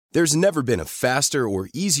There's never been a faster or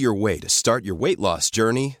easier way to start your weight loss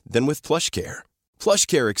journey than with PlushCare.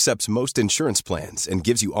 PlushCare accepts most insurance plans and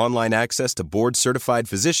gives you online access to board-certified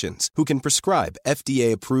physicians who can prescribe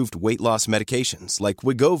FDA-approved weight loss medications like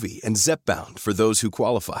Wegovy and Zepbound for those who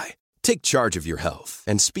qualify. Take charge of your health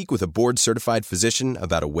and speak with a board-certified physician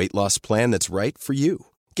about a weight loss plan that's right for you.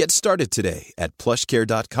 Get started today at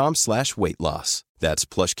plushcare.com/weight-loss. That's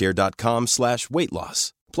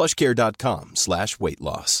plushcare.com/weight-loss.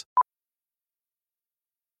 plushcare.com/weight-loss.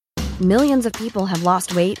 Millions of people have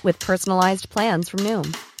lost weight with personalized plans from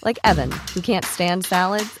Noom. Like Evan, who can't stand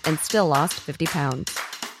salads and still lost 50 pounds.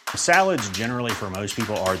 Salads generally for most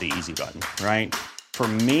people are the easy button, right? For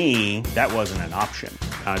me, that wasn't an option.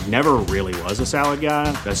 I never really was a salad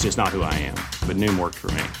guy. That's just not who I am. But Noom worked for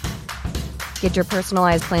me. Get your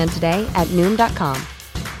personalized plan today at Noom.com.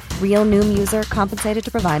 Real Noom user compensated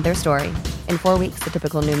to provide their story. In 4 weeks, the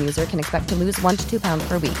typical Noom user can expect to lose 1 to 2 pounds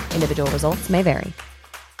per week. Individual results may vary.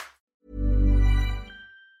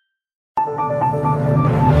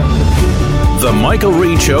 The Michael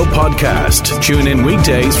Reade Show podcast. Tune in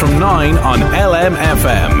weekdays from 9 on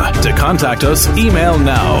LMFM. To contact us, email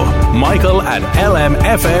now,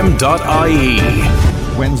 michael@lmfm.ie.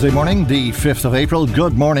 Wednesday morning, the 5th of April.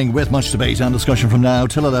 Good morning, with much debate and discussion from now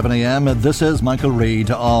till 11 a.m. This is Michael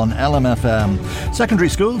Reade on LMFM. Secondary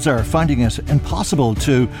schools are finding it impossible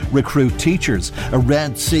to recruit teachers. A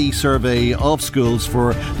Red C survey of schools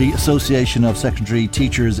for the Association of Secondary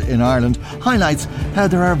Teachers in Ireland highlights how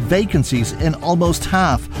there are vacancies in almost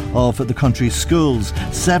half of the country's schools.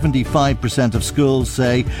 75% of schools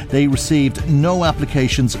say they received no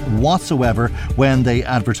applications whatsoever when they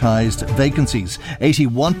advertised vacancies.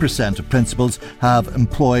 81% of principals have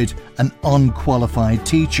employed an unqualified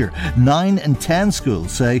teacher. 9 in 10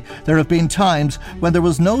 schools say there have been times when there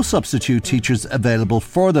was no substitute teachers available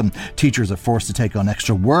for them. Teachers are forced to take on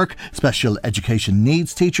extra work. Special education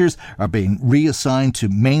needs teachers are being reassigned to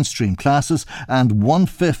mainstream classes, and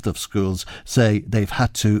 1/5 of schools say they've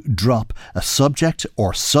had to drop a subject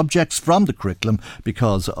or subjects from the curriculum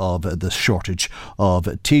because of the shortage of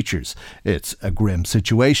teachers. It's a grim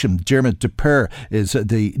situation. Dermot DePer is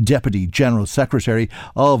the Deputy General Secretary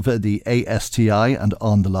of the ASTI and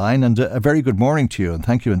on the line. And a very good morning to you, and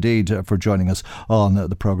thank you indeed for joining us on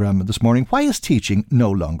the programme this morning. Why is teaching no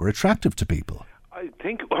longer attractive to people? I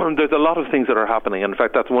think there's a lot of things that are happening. In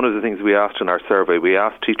fact, that's one of the things we asked in our survey. We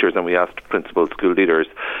asked teachers and we asked principals, school leaders,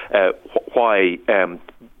 why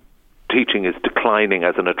teaching is declining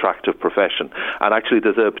as an attractive profession. And actually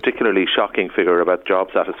there's a particularly shocking figure about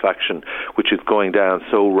job satisfaction, which is going down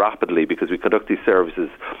so rapidly because we conduct these services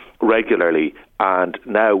regularly, and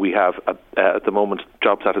now we have at the moment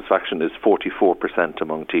job satisfaction is 44%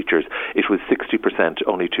 among teachers. It was 60%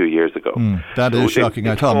 only 2 years ago. That is shocking.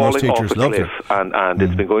 I thought most teachers loved it, and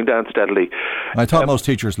it's been going down steadily. I thought most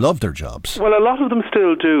teachers loved their jobs. Well, a lot of them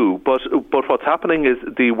still do, but what's happening is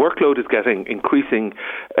the workload is getting increasing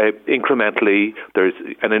incrementally. There's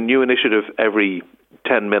a new initiative every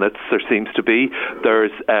 10 minutes. There seems to be.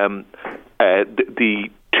 There's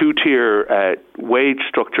the two-tier wage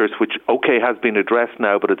structures, which, has been addressed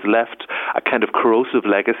now, but it's left a kind of corrosive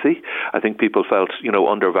legacy. I think people felt,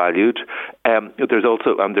 undervalued. There's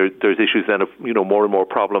also, there's issues then of, more and more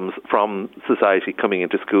problems from society coming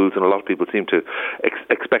into schools, and a lot of people seem to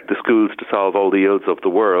expect the schools to solve all the ills of the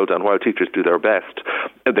world, and while teachers do their best,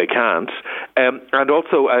 they can't. And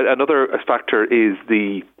also another factor is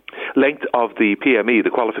the length of the PME, the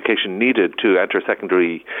qualification needed to enter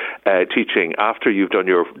secondary teaching after you've done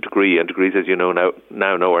your degree, and degrees, as you know now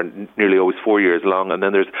are nearly always 4 years long, and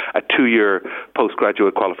then there's a 2-year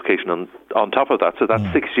postgraduate qualification on top of that. So that's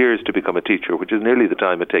 6 years to become a teacher, which is nearly the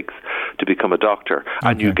time it takes to become a doctor.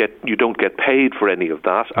 And you don't get paid for any of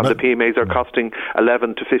that, and the PMAs are costing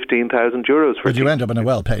 11,000 to 15,000 euros for. But you end up in a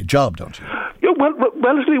well-paid job, don't you? Yeah, well,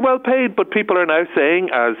 relatively well paid, but people are now saying,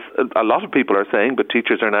 as a lot of people are saying, but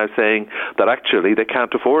teachers are now saying that actually they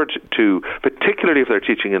can't afford to, particularly if they're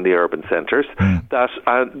teaching in the urban centres, that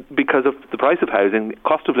because of the price of housing,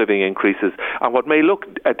 cost of living increases, and what may look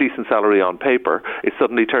a decent salary on paper is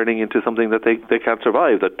suddenly turning into something that they can't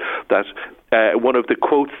survive. That one of the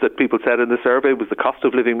quotes that people said in the survey was, the cost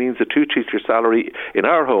of living means a 2-teacher salary in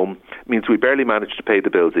our home means we barely manage to pay the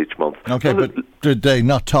bills each month. Okay, but did they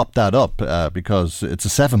not top that up? Because it's a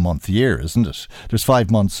 7-month year, isn't it? There's 5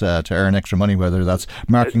 months to earn extra money, whether that's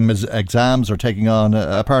marking exams or taking on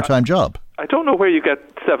a part-time job. I don't know where you get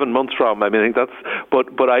 7 months from. I mean,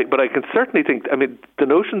 but I can certainly think. I mean, the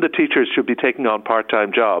notion that teachers should be taking on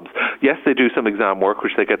part-time jobs. Yes, they do some exam work,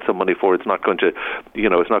 which they get some money for. It's not going to,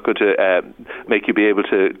 make you be able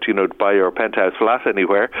to, buy your penthouse flat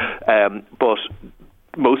anywhere. But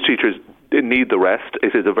most teachers need the rest.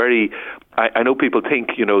 It is a very, I know people think,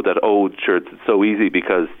 that, sure, it's so easy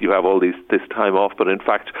because you have all this time off, but in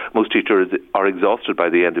fact, most teachers are exhausted by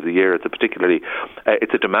the end of the year. It's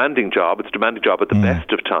a demanding job. It's a demanding job at the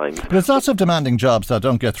best of times. But there's lots of demanding jobs that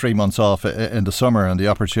don't get 3 months off in the summer and the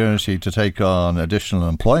opportunity to take on additional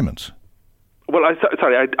employment. Well,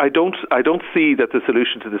 I don't see that the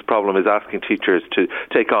solution to this problem is asking teachers to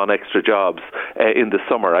take on extra jobs in the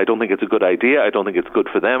summer. I don't think it's a good idea. I don't think it's good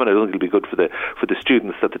for them, and I don't think it'll be good for the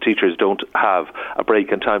students that the teachers don't have a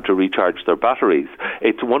break and time to recharge their batteries.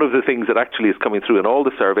 It's one of the things that actually is coming through in all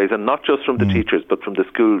the surveys, and not just from the teachers, but from the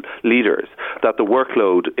school leaders, that the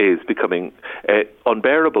workload is becoming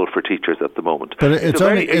unbearable for teachers at the moment. But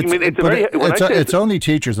it's only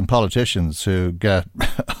teachers and politicians who get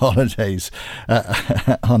holidays.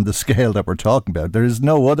 On the scale that we're talking about. There is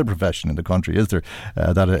no other profession in the country, is there,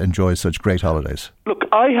 that enjoys such great holidays? Look,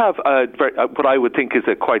 I have what I would think is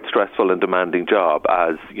a quite stressful and demanding job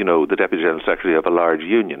as, the Deputy General Secretary of a large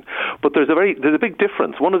union. But there's a big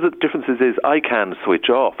difference. One of the differences is I can switch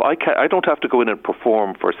off. I don't have to go in and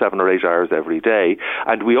perform for 7 or 8 hours every day.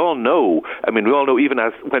 And we all know even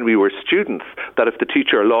as when we were students, that if the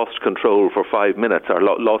teacher lost control for 5 minutes or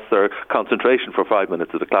lost their concentration for 5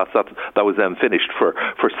 minutes of the class, that was then finished for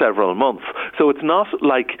several months. So it's not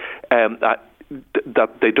like that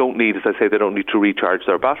they don't need, as I say, they don't need to recharge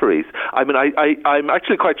their batteries. I mean, I'm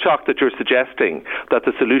actually quite shocked that you're suggesting that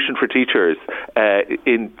the solution for teachers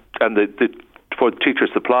for teacher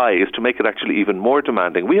supply is to make it actually even more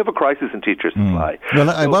demanding. We have a crisis in teacher supply. Well,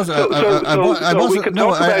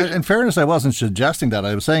 in fairness, I wasn't suggesting that.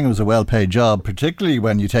 I was saying it was a well-paid job, particularly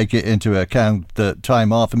when you take into account the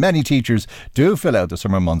time off. And many teachers do fill out the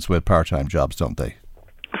summer months with part-time jobs, don't they?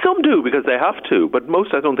 Some do because they have to, but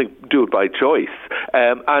most, I don't think, do it by choice.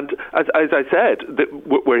 And as I said,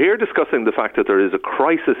 we're here discussing the fact that there is a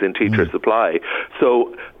crisis in teacher supply.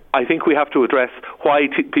 So I think we have to address why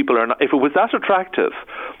people are not. If it was that attractive,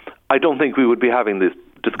 I don't think we would be having this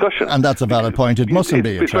discussion. And that's a valid point. It mustn't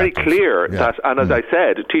be attractive. It's very clear that, and as I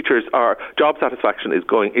said, job satisfaction is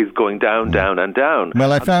going down, down and down.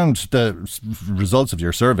 Well, I found the results of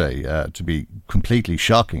your survey to be completely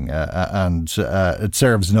shocking, and it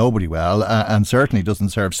serves nobody well, and certainly doesn't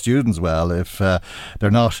serve students well if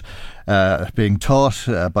they're not being taught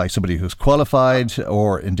by somebody who's qualified,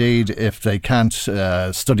 or indeed if they can't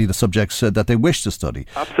study the subjects that they wish to study.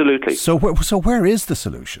 Absolutely. So where is the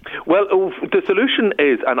solution? Well, the solution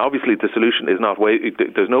is, and obviously the solution is not,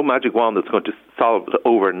 there's no magic wand that's going to solve it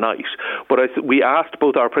overnight, but we asked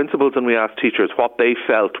both our principals and we asked teachers what they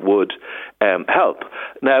felt would help.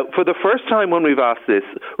 Now, for the first time when we've asked this,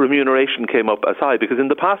 remuneration came up as high, because in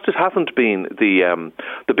the past it hasn't been the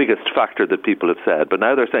biggest factor that people have said, but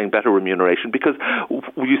now they're saying better remuneration, because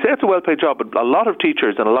you say it's a well-paid job, but a lot of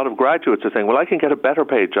teachers and a lot of graduates are saying, well, I can get a better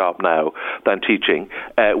paid job now than teaching,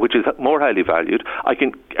 which is more highly valued. I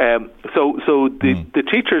can the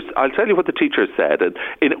teachers, I'll tell you what the teachers said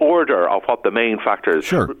in order of what the main factors.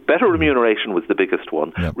 Sure. Better remuneration was the biggest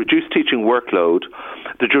one. Yep. Reduced teaching workload,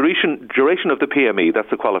 the duration of the PME, that's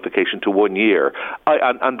the qualification, to 1 year,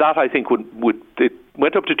 and that I think it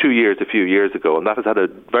went up to 2 years a few years ago, and that has had a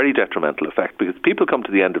very detrimental effect, because people come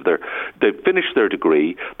to the end of they've finished their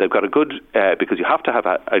degree, they've got a good, because you have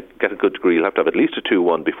to get a good degree, you'll have to have at least a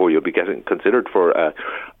 2-1 before you'll be getting considered for a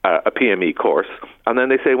PME course, and then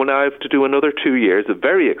they say, well, now I have to do another 2 years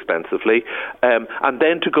very expensively, and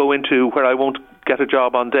then to go into where I won't get a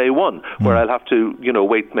job on day one, where I'll have to,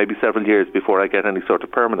 wait maybe several years before I get any sort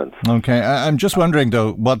of permanence. Okay, I'm just wondering,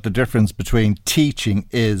 though, what the difference between teaching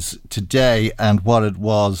is today and what it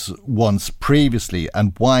was once previously,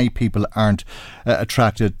 and why people aren't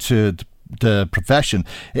attracted to the profession.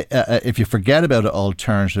 If you forget about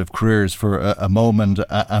alternative careers for a moment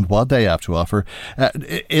and what they have to offer,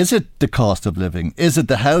 is it the cost of living? Is it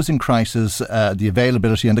the housing crisis, the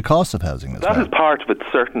availability and the cost of housing as well? That is part of it,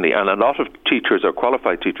 certainly, and a lot of teachers or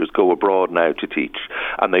qualified teachers go abroad now to teach,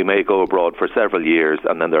 and they may go abroad for several years,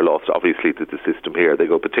 and then they're lost obviously to the system here. They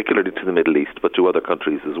go particularly to the Middle East, but to other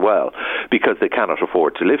countries as well, because they cannot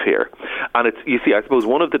afford to live here. And you see, I suppose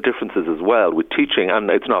one of the differences as well with teaching, and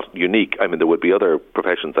it's not unique, I mean, there would be other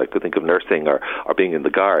professions, I could think of nursing or being in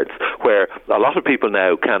the guards, where a lot of people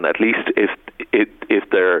now can, at least if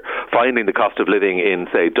they're finding the cost of living in,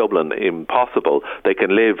 say, Dublin impossible, they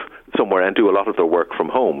can live somewhere and do a lot of their work from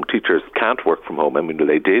home. Teachers can't work from home. I mean,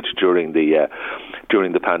 they did during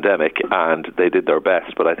the pandemic, and they did their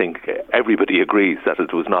best, but I think everybody agrees that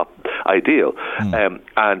it was not ideal.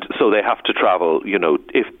 And so they have to travel,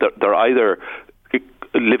 if they're either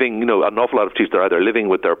living, an awful lot of teachers are either living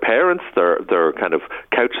with their parents, they're kind of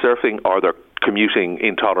couch surfing, or they're commuting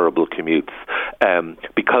intolerable commutes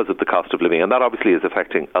because of the cost of living. And that obviously is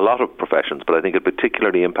affecting a lot of professions, but I think it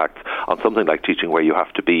particularly impacts on something like teaching, where you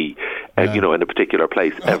have to be in a particular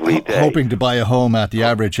place every day. Hoping to buy a home at the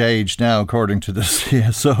average age now, according to the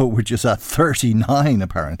CSO, which is at 39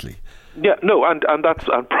 apparently. Yeah, no, and that's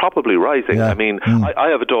probably rising. Yeah. I mean, I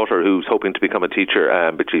have a daughter who's hoping to become a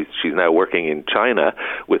teacher, but she's now working in China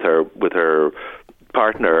with her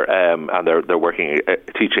partner, and they're working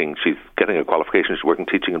teaching. She's getting a qualification. She's working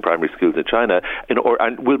teaching in primary schools in China,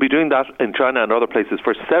 and will be doing that in China and other places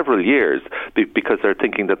for several years, because they're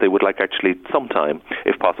thinking that they would like actually sometime,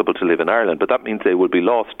 if possible, to live in Ireland. But that means they will be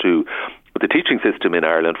lost to the teaching system in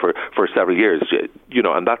Ireland for several years.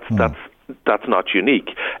 And that's not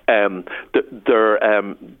unique. There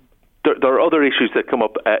are other issues that come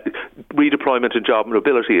up. Redeployment and job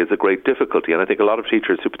mobility is a great difficulty, and I think a lot of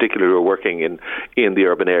teachers, who particularly are working in the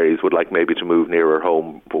urban areas, would like maybe to move nearer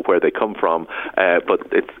home where they come from, but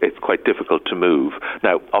it's quite difficult to move.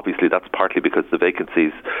 Now, obviously, that's partly because the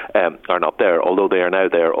vacancies are not there, although they are now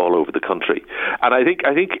there all over the country. And I think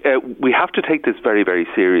we have to take this very, very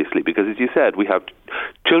seriously, because, as you said, we have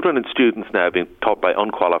children and students now being taught by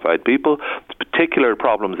unqualified people, particular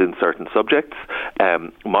problems in certain subjects,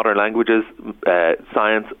 modern languages,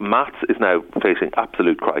 science, maths is now facing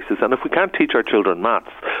absolute crisis. And if we can't teach our children maths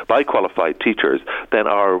by qualified teachers, then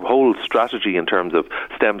our whole strategy in terms of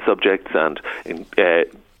STEM subjects and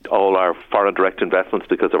all our foreign direct investments,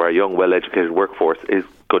 because of our young, well-educated workforce, is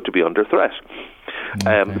going to be under threat.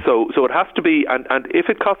 Okay. So it has to be, and if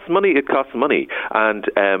it costs money, it costs money. And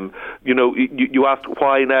you asked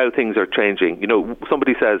why now things are changing.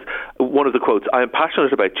 Somebody says, one of the quotes, "I am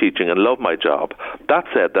passionate about teaching and love my job." That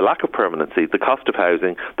said, the lack of permanency, the cost of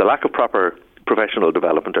housing, the lack of proper professional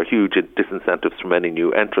development are huge disincentives for many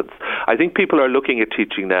new entrants. I think people are looking at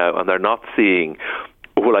teaching now, and they're not seeing,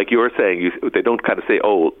 well, like you were saying, they don't kind of say,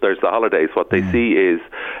 "Oh, there's the holidays." What they see is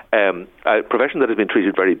a profession that has been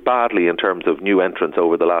treated very badly in terms of new entrants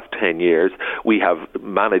over the last 10 years. We have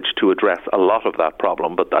managed to address a lot of that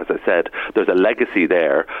problem, but as I said, there's a legacy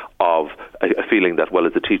there of a feeling that, well,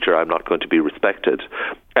 as a teacher, I'm not going to be respected.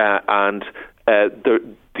 And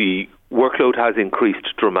the workload has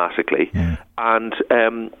increased dramatically, and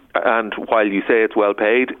while you say it's well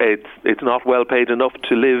paid, it's not well paid enough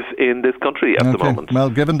to live in this country at the moment. Well,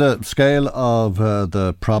 given the scale of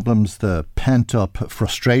the problems, the pent-up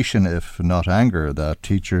frustration, if not anger, that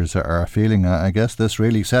teachers are feeling, I guess this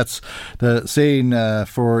really sets the scene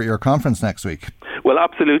for your conference next week. Well,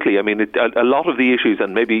 absolutely. I mean, a lot of the issues,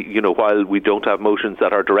 and maybe, while we don't have motions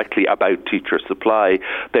that are directly about teacher supply,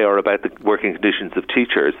 they are about the working conditions of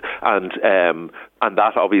teachers, and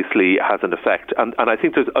that obviously has an effect. And I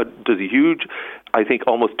think there's a huge, I think,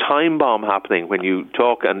 almost time bomb happening when you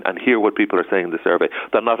talk and hear what people are saying in the survey,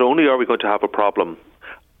 that not only are we going to have a problem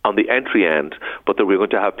on the entry end, but that we're going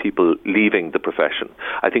to have people leaving the profession.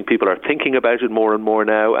 I think people are thinking about it more and more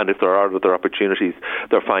now, and if there are other opportunities,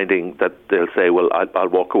 they're finding that they'll say, well, I'll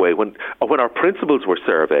walk away. When our principals were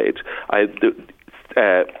surveyed, I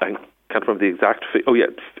can't remember the exact figure.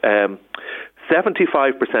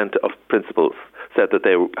 75% of principals said that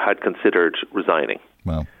they had considered resigning.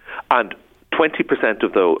 Wow. And 20%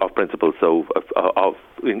 of principals, so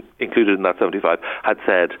included in that 75, had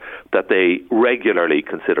said that they regularly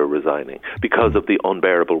consider resigning because of the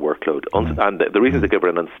unbearable workload. And the reasons they give are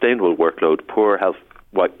an unsustainable workload, poor health,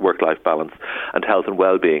 work-life balance, and health and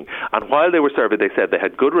well-being. And while they were surveyed, they said they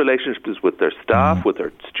had good relationships with their staff, with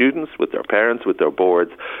their students, with their parents, with their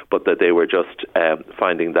boards, but that they were just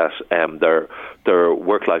finding that their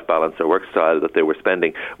work-life balance, their work style, that they were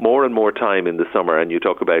spending more and more time in the summer. And you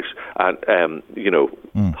talk about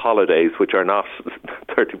holidays, which are not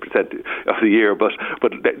 30% of the year, but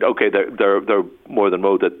okay, they're more than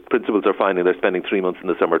most. That principals are finding they're spending 3 months in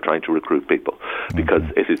the summer trying to recruit people because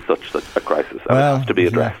it is such a crisis, and it has to be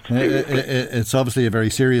addressed. It's obviously a very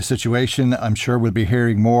serious situation. I'm sure we'll be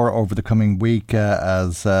hearing more over the coming week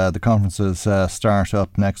as the conferences start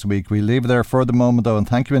up next week. We'll leave it there for the moment, though, and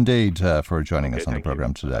thank you indeed for joining us on the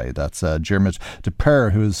programme today. That's Dermot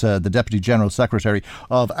DePer, who's the Deputy General Secretary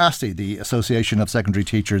of ASTI, the Association of Secondary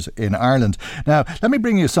Teachers in Ireland. Now, let me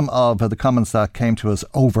bring you some of the comments that came to us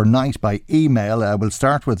overnight by email. We'll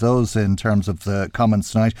start with those in terms of the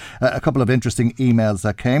comments tonight. A couple of interesting emails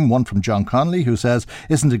that came. One from John Connolly, who says,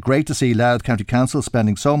 Isn't it great to see Louth County Council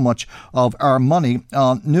spending so much of our money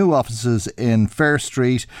on new offices in Fair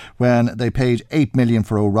Street when they paid $8 million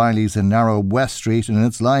for O'Reilly's in Narrow West Street and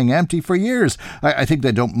it's lying empty for years? I think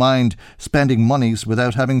they don't mind spending monies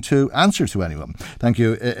without having to answer to anyone. Thank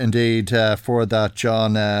you indeed for that,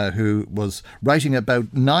 John, who was writing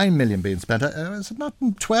about 9 million being spent. Is it not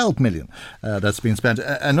 12 million that's been spent?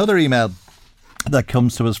 Another email that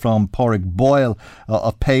comes to us from Pádraig Boyle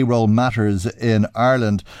of Payroll Matters in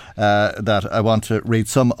Ireland that I want to read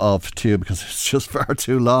some of to you because it's just far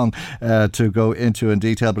too long to go into in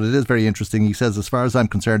detail, but it is very interesting. He says, as far as I'm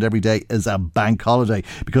concerned, every day is a bank holiday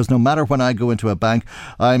because no matter when I go into a bank,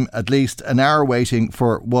 I'm at least an hour waiting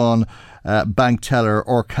for one bank teller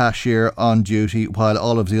or cashier on duty while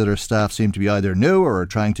all of the other staff seem to be either new or are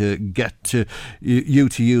trying to get to you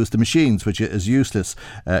to use the machines, which is useless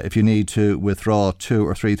if you need to withdraw 2,000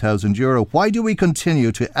 or 3,000 euro. Why do we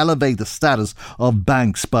continue to elevate the status of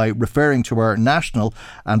banks by referring to our national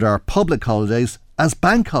and our public holidays as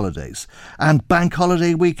bank holidays and bank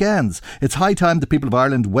holiday weekends? It's high time the people of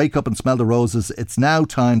Ireland wake up and smell the roses. It's now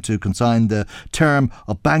time to consign the term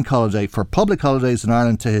of bank holiday for public holidays in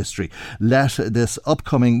Ireland to history. Let this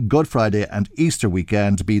upcoming Good Friday and Easter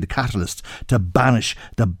weekend be the catalyst to banish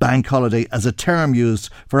the bank holiday as a term used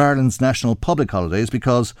for Ireland's national public holidays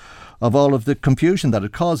because of all of the confusion that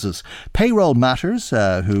it causes. Payroll Matters,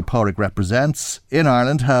 who Pádraig represents in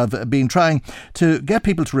Ireland, have been trying to get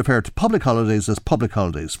people to refer to public holidays as public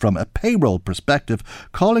holidays. From a payroll perspective,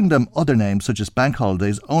 calling them other names such as bank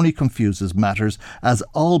holidays only confuses matters, as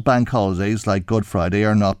all bank holidays like Good Friday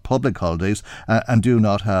are not public holidays and do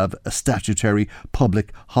not have a statutory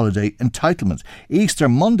public holiday entitlement. Easter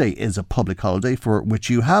Monday is a public holiday for which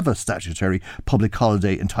you have a statutory public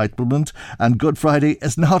holiday entitlement, and Good Friday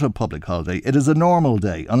is not a public holiday. It is a normal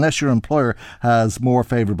day unless your employer has more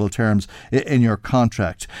favourable terms in your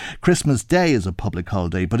contract. Christmas Day is a public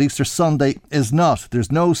holiday, but Easter Sunday is not.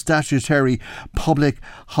 There's no statutory public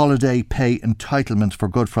holiday pay entitlement for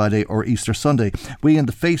Good Friday or Easter Sunday. We in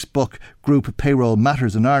the Facebook group Payroll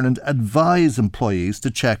Matters in Ireland advise employees to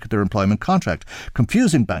check their employment contract.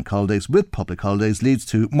 Confusing bank holidays with public holidays leads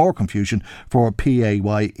to more confusion for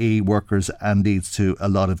PAYE workers and leads to a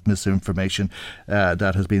lot of misinformation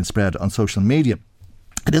that has been spread on social media.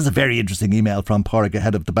 It is a very interesting email from Pádraig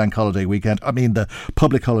ahead of the bank holiday weekend. The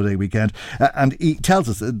public holiday weekend. And he tells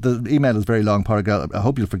us, the email is very long, Pádraig. I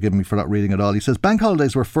hope you'll forgive me for not reading it all. He says, bank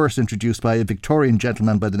holidays were first introduced by a Victorian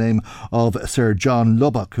gentleman by the name of Sir John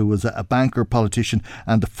Lubbock, who was a banker, politician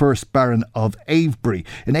and the first Baron of Avebury.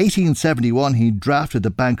 In 1871, he drafted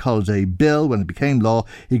the Bank Holiday Bill. When it became law,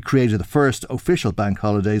 he created the first official bank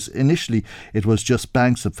holidays. Initially, it was just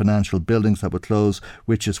banks and financial buildings that would close,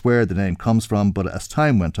 which is where the name comes from. But as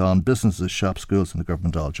time went on, businesses, shops, schools and the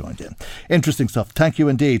government all joined in. Interesting stuff. Thank you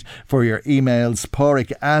indeed for your emails,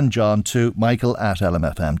 Pádraig and John, to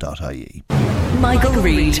michael@lmfm.ie. Michael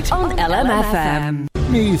Reade on LMFM.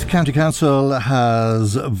 Meath County Council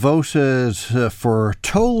has voted for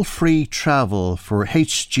toll-free travel for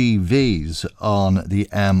HGVs on the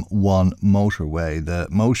M1 motorway. The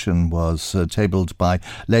motion was tabled by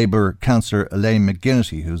Labour Councillor Elaine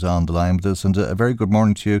McGinnity, who's on the line with us. And a very good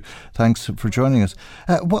morning to you. Thanks for joining us.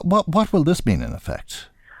 What will this mean in effect?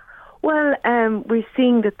 Well, we're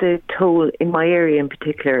seeing that the toll in my area in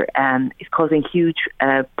particular is causing huge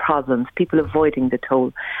problems, people avoiding the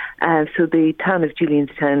toll. So the town of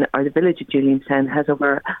Julianstown, or the village of Julianstown, has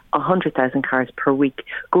over 100,000 cars per week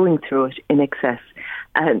going through it in excess.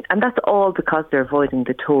 And that's all because they're avoiding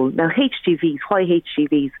the toll. Now, HGVs, why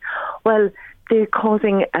HGVs? Well, they're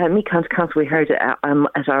causing, Meath County Council, we heard at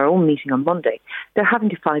our own meeting on Monday, they're having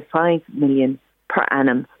to find $5 million per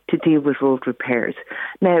annum to deal with road repairs.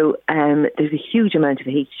 Now, there's a huge amount of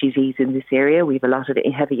HGVs in this area. We have a lot of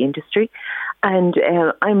heavy industry. And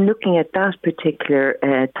I'm looking at that particular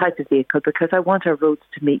type of vehicle because I want our roads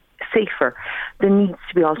to be safer. There needs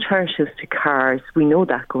to be alternatives to cars. We know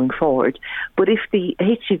that going forward. But if the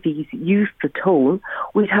HGVs use the toll,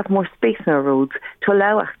 we'd have more space on our roads to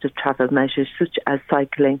allow active travel measures such as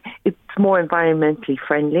cycling. It's more environmentally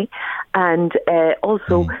friendly. And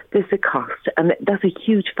also there's the cost. And that's a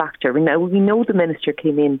huge factor. Now, we know the Minister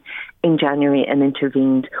came in January and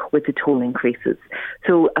intervened with the toll increases.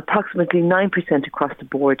 So approximately 9% across the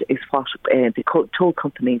board is what the toll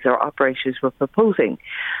companies or operators were proposing.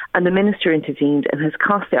 And the Minister intervened and has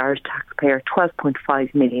cost the Irish taxpayer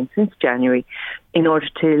 $12.5 million since January in order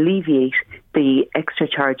to alleviate the extra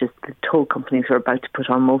charges the toll companies are about to put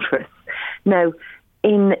on motorists. Now,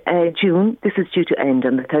 in June, this is due to end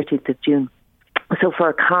on the 30th of June. So for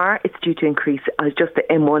a car, it's due to increase just the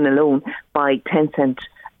M1 alone by 10 cents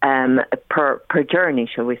per journey,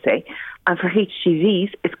 shall we say. And for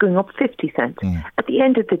HGVs, it's going up 50 cents. At the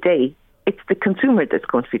end of the day, it's the consumer that's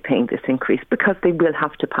going to be paying this increase because they will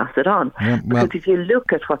have to pass it on. Because if you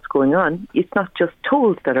look at what's going on, it's not just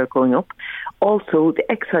tolls that are going up. Also, the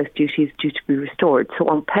excise duty is due to be restored. So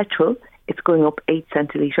on petrol, it's going up 8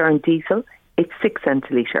 cents a litre. On diesel, it's 6 cents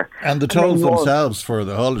a litre. And the tolls themselves for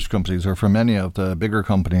the haulage companies, or for many of the bigger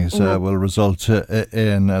companies, will result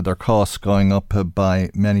in their costs going up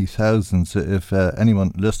by many thousands. If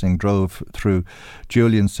anyone listening drove through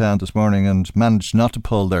Julianstown this morning and managed not to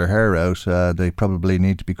pull their hair out, they probably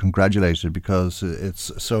need to be congratulated, because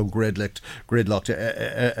it's so gridlocked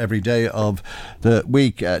every day of the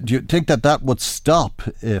week. Do you think that would stop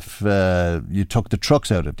if you took the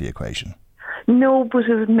trucks out of the equation? No, but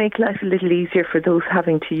it would make life a little easier for those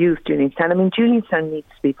having to use Julianstown. I mean, Julianstown needs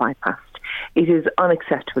to be bypassed. It is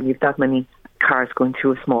unacceptable you have that many cars going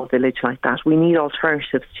through a small village like that. We need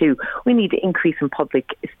alternatives too. We need an increase in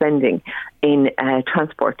public spending in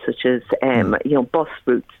transport, such as bus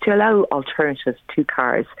routes, to allow alternatives to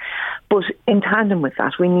cars. But in tandem with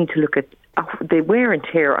that, we need to look at the wear and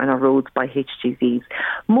tear on our roads by HGVs.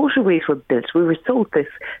 Motorways were built. We were told this,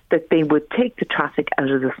 that they would take the traffic out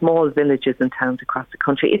of the small villages and towns across the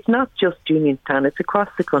country. It's not just Unionstown, it's across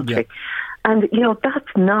the country. Yeah. And,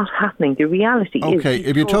 that's not happening. The reality is... Okay,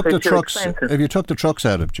 if you took the trucks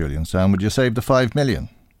out of Julianstown, would you save the $5 million?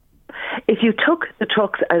 If you took the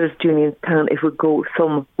trucks out of Julianstown, it would go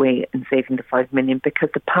some way in saving the $5 million, because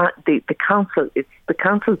the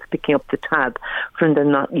council's picking up the tab from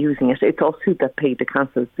them not using it. It's also that pay the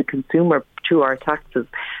council, the consumer, through our taxes,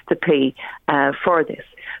 to pay for this.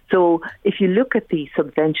 So if you look at the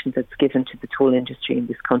subvention that's given to the toll industry in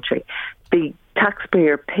this country, the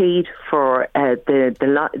taxpayer paid for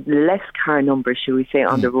the less car numbers, shall we say,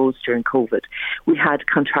 on the roads during COVID. We had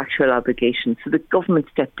contractual obligations. So the government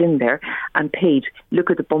stepped in there and paid. Look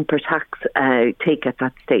at the bumper tax take at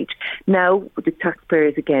that stage. Now the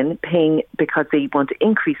taxpayers again paying because they want to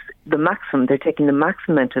increase the maximum. They're taking the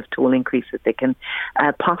maximum amount of toll increase that they can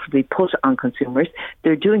possibly put on consumers.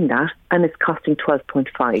 They're doing that, and it's costing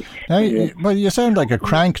 12.5. Well, you sound like a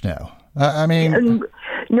crank now.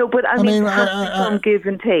 No, but I mean, there has to be some give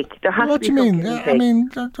and take. There has to be some give and take. I mean,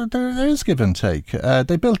 there is give and take.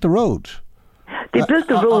 They built the road. They built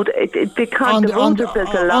the road. The roads were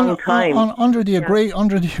built a long time. Under the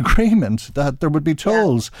agreement that there would be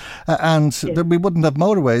tolls and that we wouldn't have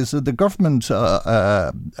motorways. The government,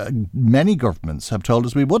 many governments have told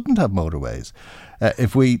us we wouldn't have motorways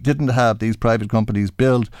if we didn't have these private companies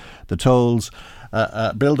build the tolls,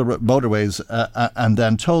 build the motorways, and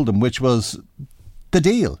then told them, which was the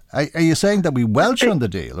deal. Are you saying that we welch on the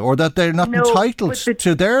deal, or that they're not entitled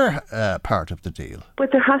to their part of the deal?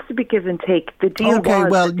 But there has to be give and take. The deal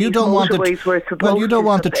you don't want the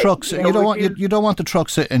trucks. You don't want the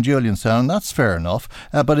trucks in Julianstown. That's fair enough.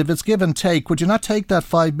 But if it's give and take, would you not take that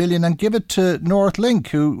 $5 million and give it to Northlink,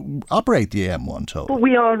 who operate the M1 toll? But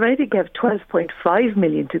we already gave $12.5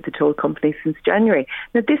 million to the toll company since January.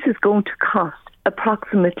 Now this is going to cost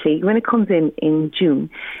approximately, when it comes in June,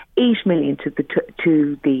 8 million to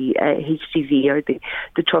the HGV or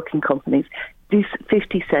the trucking companies. This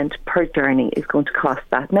 50 cent per journey is going to cost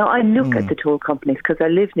that. Now I look at the toll companies because I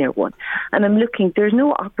live near one, and I'm looking. There's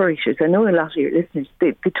no operators. I know a lot of your listeners.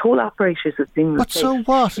 The toll operators have been. But so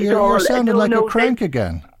what? You're sounding like a crank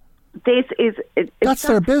again. That's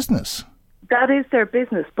their business. That is their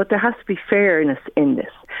business, but there has to be fairness in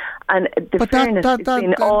this. And fairness is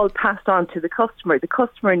being all passed on to the customer. The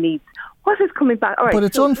customer needs what is coming back. All right, but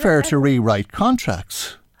it's unfair to rewrite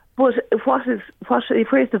contracts. But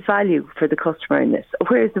where's the value for the customer in this?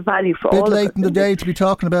 Where's the value for all of us? A bit late in the day to be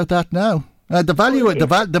talking about that now. The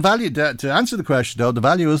value, to answer the question though, the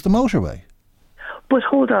value is the motorway. But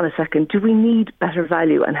hold on a second. Do we need better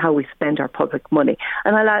value on how we spend our public money?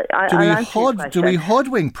 And do we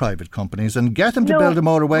hoodwink private companies and get them to build a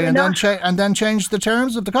motorway and then change the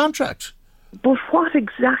terms of the contract? But what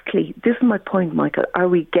exactly, this is my point, Michael, are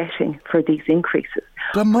we getting for these increases?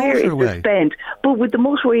 The motorway. Where is the spend? But with the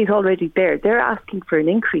motorways already there, they're asking for an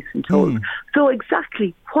increase in tolls. So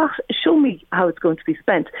exactly what? Show me how it's going to be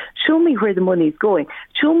spent. Show me where the money is going.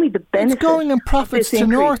 Show me the benefit. It's going in profits to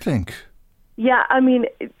Northlink. Yeah, I mean,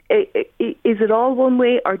 is it all one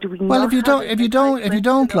way, or do we? Well, if you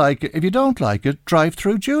don't like it, drive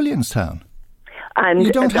through Julianstown. And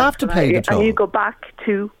you don't have to pay the toll. And you go back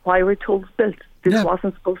to why were tolls built. This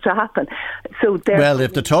wasn't supposed to happen. So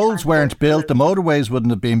if the tolls weren't built, the motorways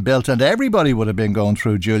wouldn't have been built, and everybody would have been going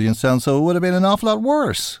through Julianstown. So it would have been an awful lot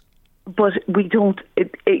worse. But we don't.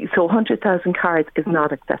 So 100,000 cards is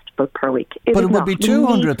not acceptable per week. But it would be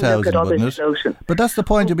 200,000, wouldn't it? Solutions. But that's the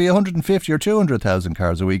point. It'd be 150 or 200,000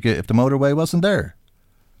 cars a week if the motorway wasn't there.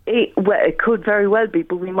 It could very well be,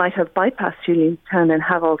 but we might have bypassed Julianstown and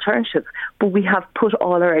have alternatives. But we have put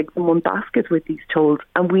all our eggs in one basket with these tolls,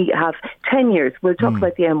 and we have 10 years. We'll talk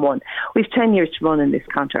about the M1. We have 10 years to run in this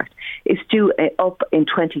contract. It's due up in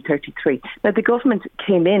 2033. Now, the government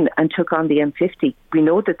came in and took on the M50. We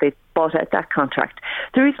know that they've bought out that contract.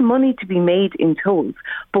 There is money to be made in tolls,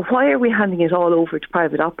 but why are we handing it all over to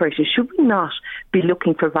private operators? Should we not be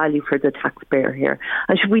looking for value for the taxpayer here?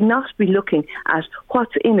 And should we not be looking at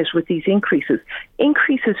what's in it with these increases?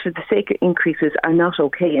 Increases for the sake of increases are not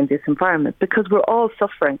okay in this environment because we're all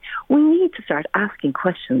suffering. We need to start asking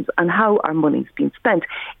questions on how our money's being spent.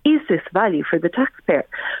 Is this value for the taxpayer?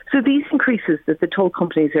 So these increases that the toll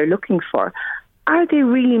companies are looking for, are they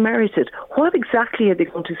really merited? What exactly are they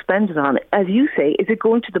going to spend it on? As you say, is it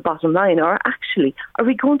going to the bottom line, or actually are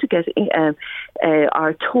we going to get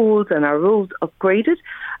our tolls and our roads upgraded?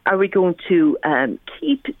 Are we going to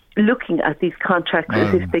keep looking at these contracts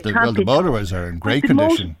as if they can't be... The motorways are in great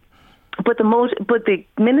condition. But the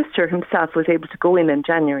minister himself was able to go in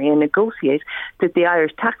January and negotiate that the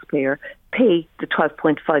Irish taxpayer pay the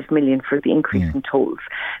 12.5 million for the increase in tolls.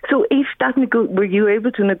 So if that were you able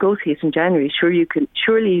to negotiate in January,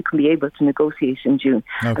 surely you can be able to negotiate in June.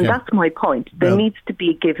 Okay. And that's my point. There needs to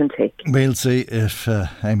be a give and take. We'll see if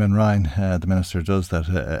Eamon Ryan, the minister, does that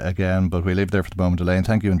again, but we'll leave there for the moment. Elaine,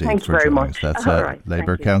 thank you indeed for joining us. That's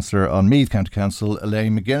Labour councillor on Meath County Council,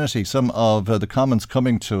 Elaine McGinnity. Some of the comments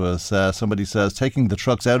coming to us, somebody says, taking the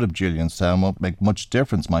trucks out of Julianstown won't make much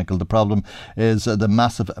difference, Michael. The problem is the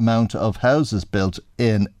massive amount of houses built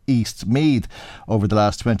in East Meath over the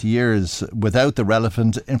last 20 years without the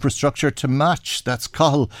relevant infrastructure to match. That's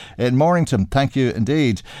Cahill in Mornington. Thank you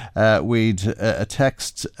indeed. We'd a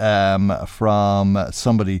text from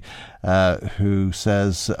somebody who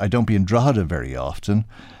says, I don't be in Drogheda very often.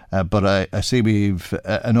 But I see we've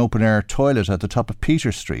an open air toilet at the top of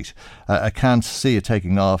Peter Street. I can't see it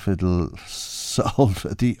taking off. It'll solve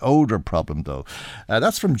the odour problem though.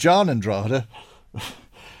 That's from John in Drogheda.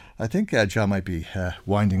 I think John might be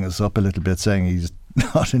winding us up a little bit, saying he's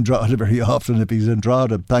not in Drogheda very often if he's in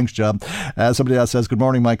Drogheda. Thanks, John. Somebody else says, good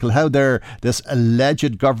morning, Michael. How dare this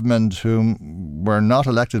alleged government, whom were not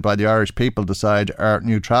elected by the Irish people, decide our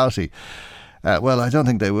neutrality? Well, I don't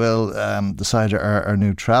think they will decide our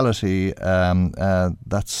neutrality.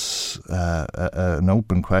 That's an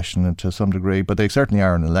open question to some degree, but they certainly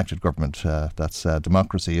are an elected government. That's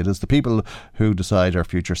democracy. It is the people who decide our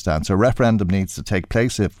future stance. A referendum needs to take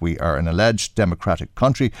place if we are an alleged democratic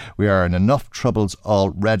country. We are in enough troubles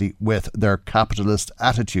already with their capitalist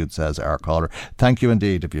attitude, says our caller. Thank you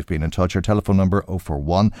indeed if you've been in touch. Our telephone number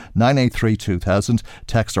 041 983 2000.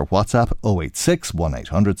 Text or WhatsApp 086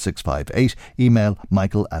 1800 658. Email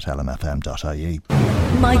michael@lmfm.ie.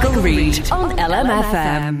 Michael Reade on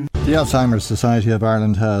LMFM. The Alzheimer's Society of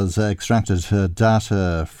Ireland has extracted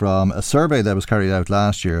data from a survey that was carried out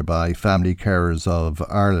last year by Family Carers of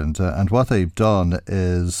Ireland, and what they've done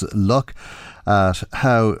is look at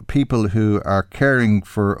how people who are caring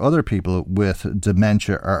for other people with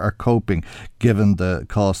dementia are coping given the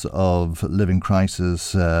cost of living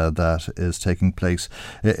crisis that is taking place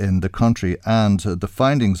in the country. And the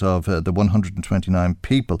findings of the 129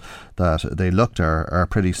 people that they looked at are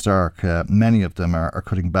pretty stark. Many of them are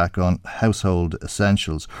cutting back on household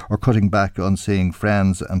essentials or cutting back on seeing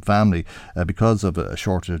friends and family because of a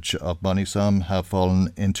shortage of money. Some have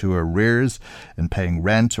fallen into arrears in paying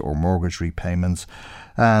rent or mortgage repayments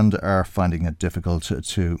and are finding it difficult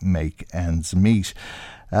to make ends meet.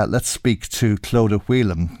 Let's speak to Clodagh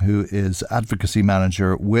Whelan, who is Advocacy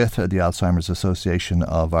Manager with the Alzheimer's Association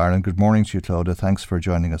of Ireland. Good morning to you, Clodagh. Thanks for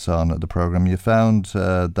joining us on the programme. You found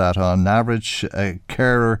that on average a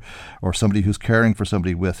carer or somebody who's caring for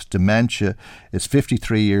somebody with dementia is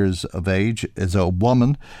 53 years of age, is a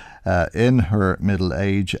woman in her middle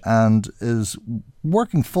age and is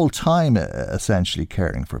working full-time essentially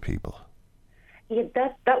caring for people. Yeah,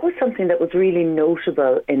 that was something that was really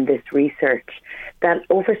notable in this research, that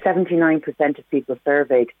over 79% of people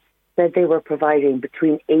surveyed said they were providing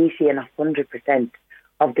between 80 and 100%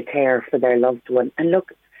 of the care for their loved one. And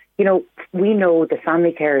look, you know, we know the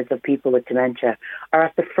family carers of people with dementia are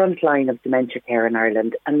at the front line of dementia care in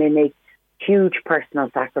Ireland, and they make huge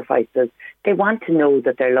personal sacrifices. They want to know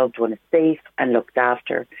that their loved one is safe and looked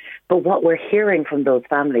after. But what we're hearing from those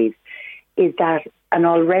families is that an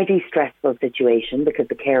already stressful situation, because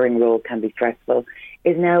the caring role can be stressful,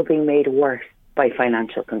 is now being made worse by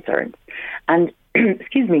financial concerns. And,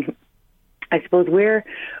 excuse me, I suppose we're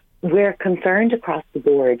we're concerned across the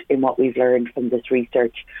board in what we've learned from this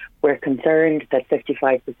research. We're concerned that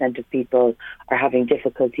 55% of people are having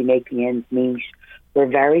difficulty making ends meet. We're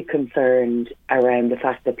very concerned around the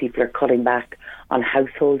fact that people are cutting back on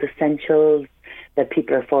household essentials, that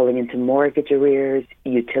people are falling into mortgage arrears,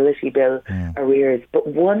 utility bill arrears. But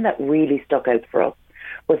one that really stuck out for us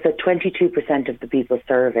was that 22% of the people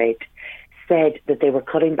surveyed said that they were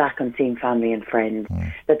cutting back on seeing family and friends,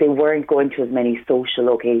 that they weren't going to as many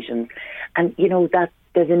social occasions. And, that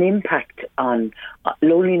there's an impact on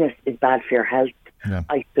loneliness is bad for your health. Yeah.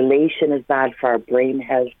 Isolation is bad for our brain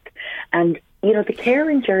health. And, the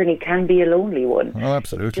caring journey can be a lonely one. Oh,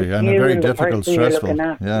 absolutely. And a very difficult, stressful.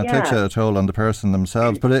 Yeah, it takes a toll on the person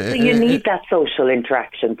themselves. But you need that social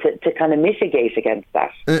interaction to kind of mitigate against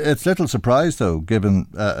that. It's little surprise, though, given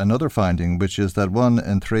another finding, which is that 1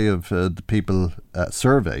 in 3 of the people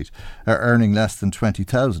surveyed are earning less than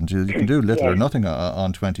 20,000. You can do little or nothing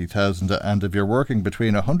on 20,000. And if you're working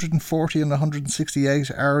between 140 and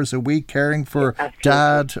 168 hours a week caring for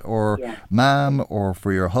dad or mum or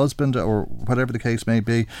for your husband or whatever the case may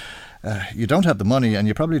be, you don't have the money and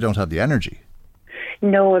you probably don't have the energy.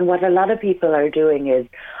 No, and what a lot of people are doing is,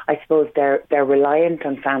 I suppose, they're reliant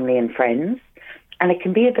on family and friends, and it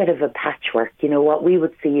can be a bit of a patchwork. What we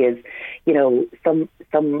would see is, some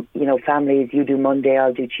families, you do Monday,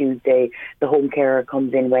 I'll do Tuesday, the home carer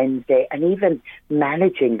comes in Wednesday, and even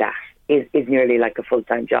managing that is nearly like a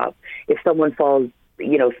full-time job. If someone falls,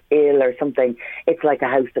 ill or something, it's like a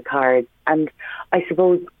house of cards. And I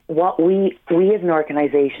suppose what we as an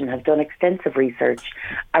organisation have done extensive research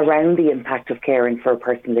around the impact of caring for a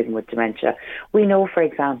person living with dementia. We know, for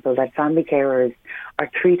example, that family carers are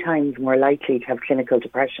 3 times more likely to have clinical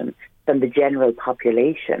depression than the general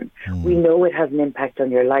population. We know it has an impact on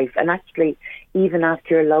your life, and actually even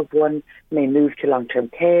after your loved one may move to long-term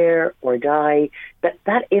care or die,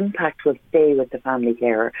 that impact will stay with the family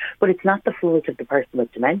carer. But it's not the fault of the person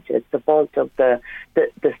with dementia, it's the fault of the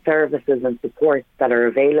services and supports that are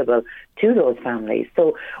available to those families.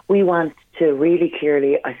 So we want to really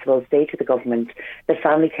clearly, I suppose, say to the government that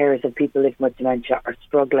family carers of people living with dementia are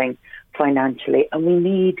struggling financially, and we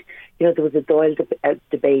need, there was a Dáil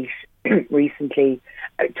debate recently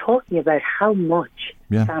talking about how much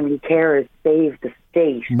family carers save the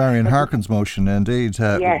state. Marion Harkin's motion, indeed.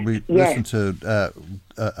 We listened to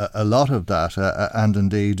a lot of that, and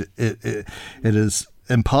indeed it is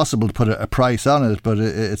impossible to put a price on it, but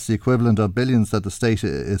it's the equivalent of billions that the state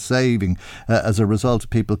is saving as a result of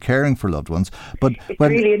people caring for loved ones. But it's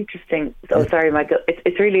really interesting. Oh, sorry, Michael.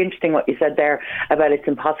 It's really interesting what you said there about it's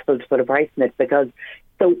impossible to put a price on it, because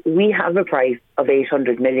so we have a price of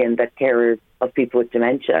 800 million that carers of people with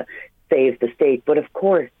dementia save the state. But of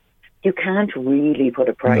course, you can't really put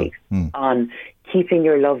a price on keeping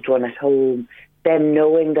your loved one at home, them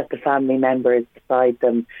knowing that the family member is beside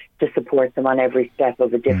them to support them on every step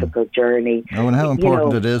of a difficult journey. Oh, and how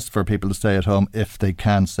important it is for people to stay at home if they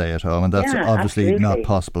can stay at home. And that's obviously not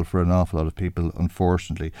possible for an awful lot of people,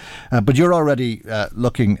 unfortunately. But you're already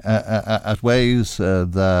looking at ways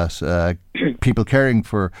that people caring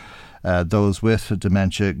for those with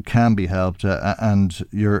dementia can be helped, and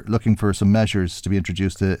you're looking for some measures to be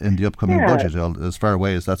introduced in the upcoming budget, as far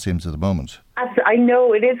away as that seems at the moment. I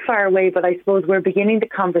know it is far away, but I suppose we're beginning the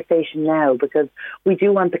conversation now, because we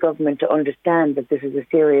do want the government to understand that this is a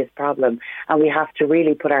serious problem and we have to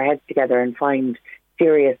really put our heads together and find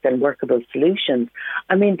serious and workable solutions.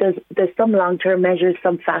 I mean, there's some long-term measures,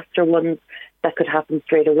 some faster ones that could happen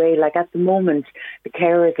straight away. Like at the moment, the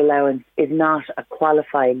carers allowance is not a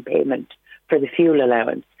qualifying payment for the fuel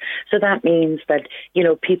allowance. So that means that,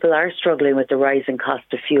 people are struggling with the rising cost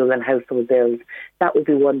of fuel and household bills. That would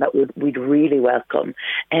be one that we'd really welcome.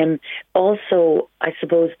 And also, I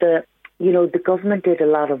suppose the government did a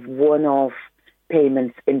lot of one-off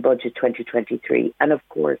payments in Budget 2023. And of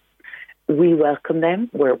course, we welcome them.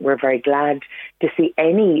 We're very glad to see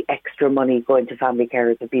any extra money going to family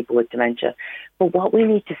carers and people with dementia. But what we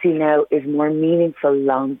need to see now is more meaningful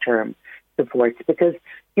long-term supports, because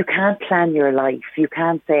you can't plan your life. You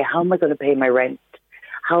can't say, how am I going to pay my rent?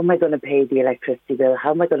 How am I going to pay the electricity bill?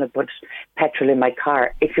 How am I going to put petrol in my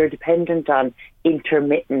car if you're dependent on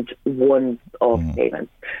intermittent one-off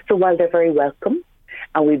payments? So while they're very welcome,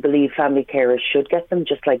 and we believe family carers should get them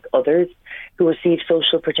just like others who receive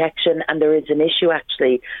social protection, and there is an issue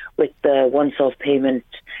actually with the once-off payment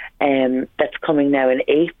that's coming now in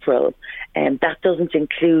April, and that doesn't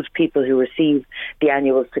include people who receive the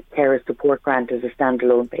annual carer support grant as a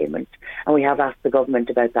standalone payment, and we have asked the government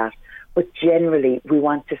about that. But generally, we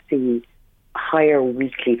want to see higher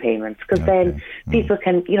weekly payments, because then people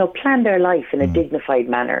can, plan their life in a dignified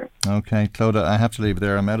manner. Okay, Clodagh, I have to leave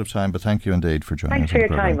there. I'm out of time, but thank you indeed for joining us. Thanks for your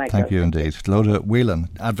time, Michael. Thank you indeed. Clodagh Whelan,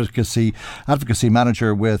 Advocacy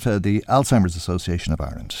Manager with the Alzheimer's Association of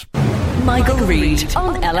Ireland. Michael Reade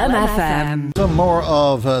on LMFM. Some more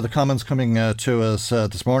of the comments coming to us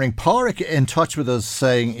this morning. Pádraig in touch with us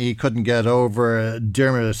saying he couldn't get over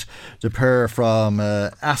Dermot DePer from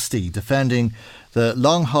Asti defending the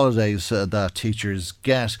long holidays that teachers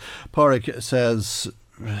get. Pádraig says,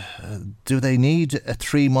 do they need a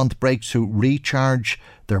 3-month break to recharge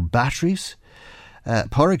their batteries?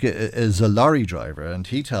 Pádraig is a lorry driver, and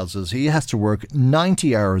he tells us he has to work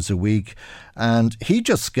 90 hours a week, and he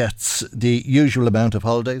just gets the usual amount of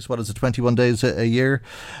holidays. What is it, 21 days a year?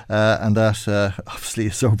 And that obviously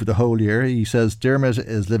is over the whole year. He says Dermot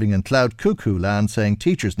is living in cloud cuckoo land, saying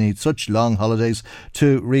teachers need such long holidays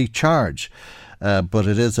to recharge. But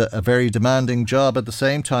it is a very demanding job at the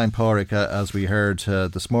same time, Pádraig, as we heard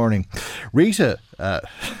this morning. Rita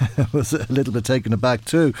was a little bit taken aback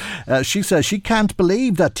too. She says she can't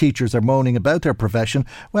believe that teachers are moaning about their profession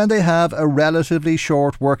when they have a relatively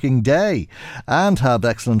short working day and have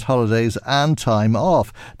excellent holidays and time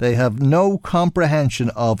off. They have no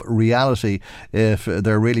comprehension of reality if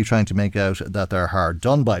they're really trying to make out that they're hard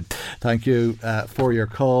done by. Thank you for your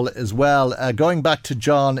call as well. Going back to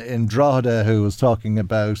John in Drogheda, who was talking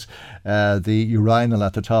about the urinal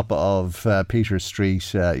at the top of Peter Street.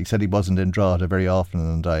 He said he wasn't in Drogheda very often,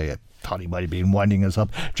 and I thought he might have been winding us up.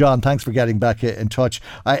 John, thanks for getting back in touch.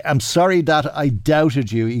 I am sorry that I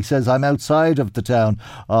doubted you. He says, I'm outside of the town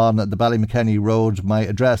on the Ballymckenny Road. My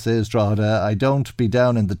address is Drogheda. I don't be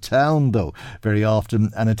down in the town, though, very often,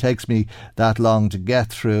 and it takes me that long to get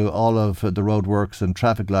through all of the roadworks and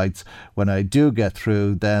traffic lights. When I do get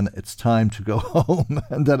through, then it's time to go home,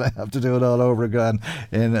 and then I have to do it all over again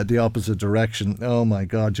in the opposite direction. Oh my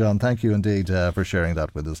God, John, thank you indeed for sharing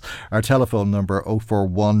that with us. Our telephone number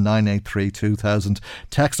 041 983 2000.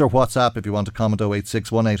 Text or WhatsApp if you want to comment 086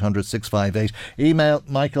 1800 658. Email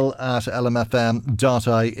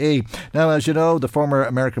michael@lmfm.ie. Now, as you know, the former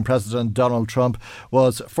American President Donald Trump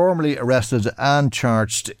was formally arrested and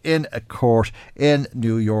charged in a court in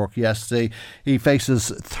New York yesterday. He faces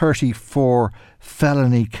 34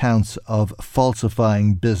 felony counts of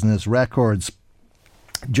falsifying business records.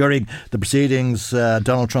 During the proceedings,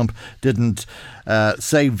 Donald Trump didn't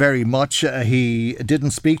say very much. He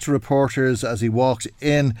didn't speak to reporters as he walked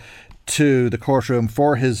in to the courtroom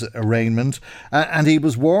for his arraignment, and he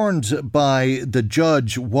was warned by the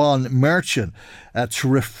judge, Juan Merchan, to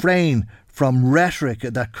refrain from rhetoric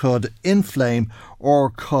that could inflame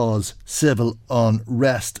or cause civil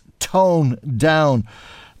unrest. Tone down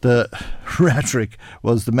the rhetoric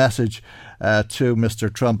was the message to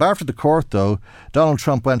Mr. Trump. After the court, though, Donald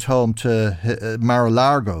Trump went home to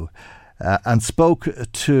Mar-a-Lago and spoke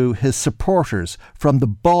to his supporters from the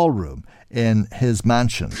ballroom in his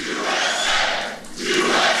mansion.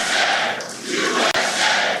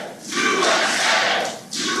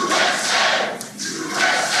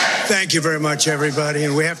 Thank you very much, everybody.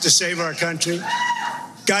 And we have to save our country.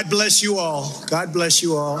 God bless you all. God bless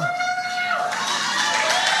you all.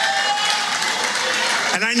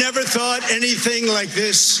 And I never thought anything like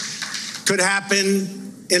this could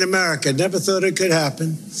happen in America. Never thought it could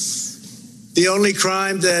happen. The only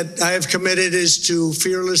crime that I have committed is to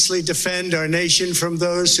fearlessly defend our nation from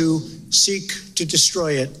those who seek to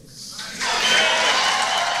destroy it.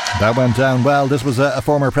 That went down well. This was a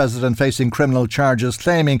former president facing criminal charges,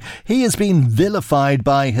 claiming he has been vilified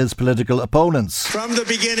by his political opponents. From the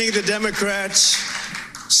beginning, the Democrats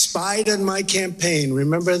spied on my campaign.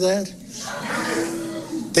 Remember that?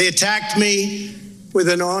 They attacked me with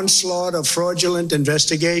an onslaught of fraudulent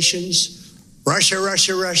investigations. Russia,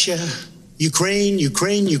 Russia, Russia. Ukraine,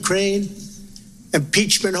 Ukraine, Ukraine.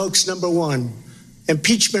 Impeachment hoax number 1.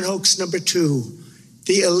 Impeachment hoax number 2.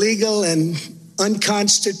 The illegal and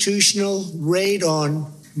unconstitutional raid on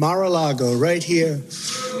Mar-a-Lago right here.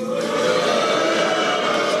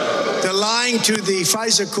 They're lying to the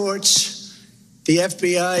FISA courts, the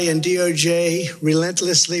FBI and DOJ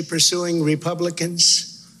relentlessly pursuing Republicans.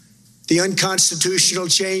 The unconstitutional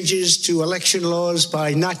changes to election laws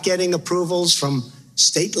by not getting approvals from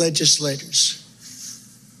state legislators.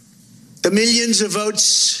 The millions of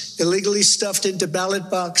votes illegally stuffed into ballot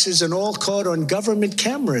boxes and all caught on government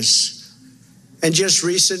cameras. And just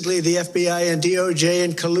recently, the FBI and DOJ,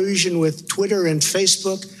 in collusion with Twitter and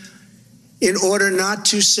Facebook, in order not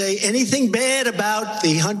to say anything bad about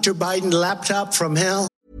the Hunter Biden laptop from hell.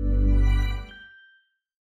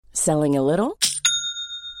 Selling a little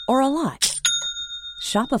or a lot?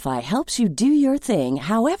 Shopify helps you do your thing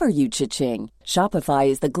however you cha-ching. Shopify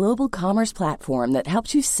is the global commerce platform that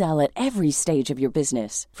helps you sell at every stage of your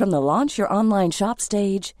business. From the launch your online shop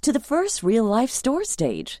stage to the first real-life store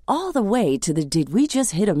stage, all the way to the did we just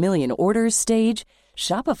hit a million orders stage.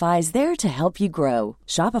 Shopify is there to help you grow.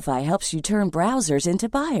 Shopify helps you turn browsers into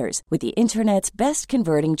buyers with the internet's best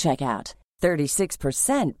converting checkout.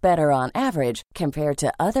 36% better on average compared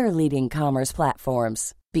to other leading commerce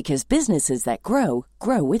platforms. Because businesses that grow,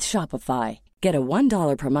 grow with Shopify. Get a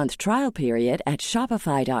 $1 per month trial period at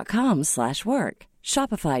shopify.com/work.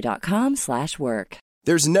 Shopify.com/work.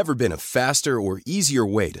 There's never been a faster or easier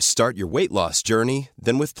way to start your weight loss journey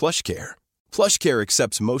than with PlushCare. PlushCare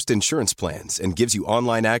accepts most insurance plans and gives you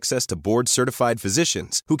online access to board-certified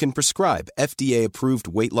physicians who can prescribe FDA-approved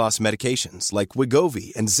weight loss medications like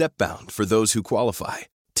Wegovy and Zepbound for those who qualify.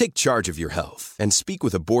 Take charge of your health and speak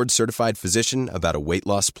with a board-certified physician about a weight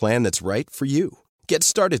loss plan that's right for you. Get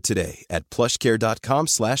started today at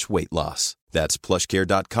plushcare.com/weight loss. That's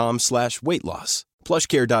plushcare.com/weight loss.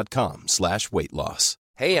 plushcare.com/weight loss.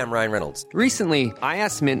 Hey, I'm Ryan Reynolds. Recently, I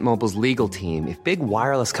asked Mint Mobile's legal team if big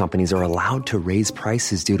wireless companies are allowed to raise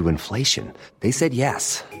prices due to inflation. They said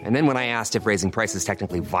yes. And then when I asked if raising prices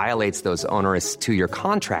technically violates those onerous 2-year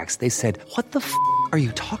contracts, they said, "What the f*** are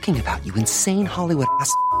you talking about, you insane Hollywood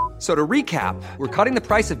ass?" So to recap, we're cutting the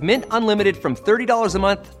price of Mint Unlimited from $30 a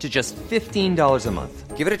month to just $15 a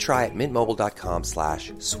month. Give it a try at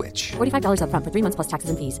mintmobile.com/switch. $45 up front for 3 months plus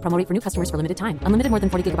taxes and fees. Promo rate for new customers for limited time. Unlimited more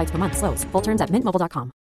than 40 gigabytes per month. Slows full terms at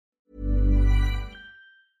mintmobile.com.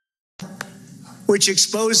 Which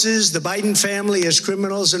exposes the Biden family as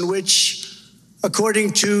criminals and which,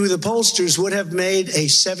 according to the pollsters, would have made a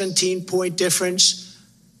 17-point difference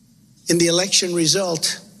in the election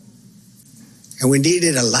result. And we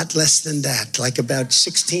needed a lot less than that, like about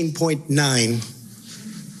 16.9.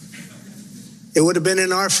 It would have been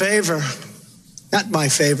in our favor, not my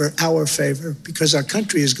favor, our favor, because our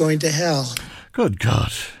country is going to hell. Good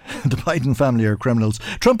God. The Biden family are criminals.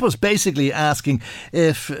 Trump was basically asking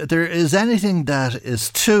if there is anything that is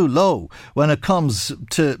too low when it comes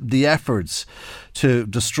to the efforts to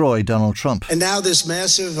destroy Donald Trump. And now this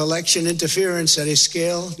massive election interference at a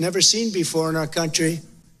scale never seen before in our country,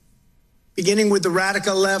 beginning with the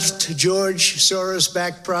radical left, George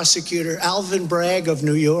Soros-backed prosecutor Alvin Bragg of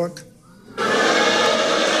New York,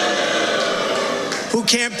 who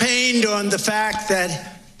campaigned on the fact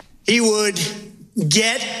that he would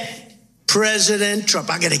get President Trump.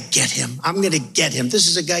 I'm going to get him. I'm going to get him. This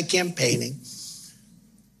is a guy campaigning.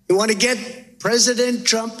 You want to get President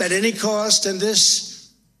Trump at any cost, and this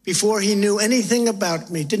before he knew anything about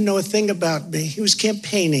me, didn't know a thing about me. He was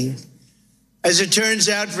campaigning. As it turns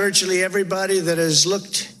out, virtually everybody that has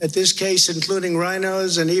looked at this case, including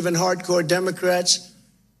rhinos and even hardcore Democrats,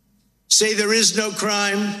 say there is no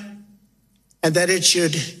crime and that it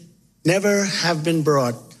should never have been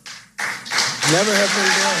brought. Never have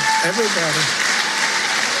been brought. Everybody.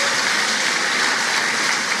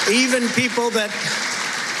 Even people that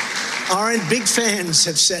aren't big fans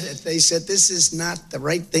have said it. They said this is not the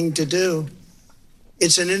right thing to do.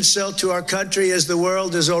 It's an insult to our country as the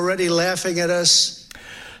world is already laughing at us.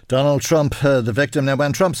 Donald Trump, the victim. Now,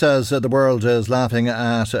 when Trump says the world is laughing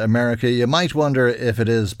at America, you might wonder if it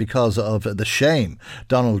is because of the shame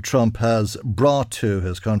Donald Trump has brought to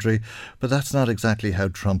his country, but that's not exactly how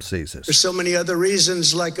Trump sees it. There's so many other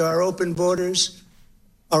reasons, like our open borders,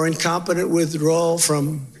 our incompetent withdrawal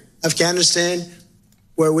from Afghanistan,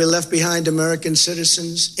 where we left behind American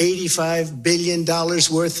citizens, $85 billion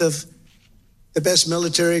worth of the best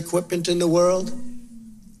military equipment in the world,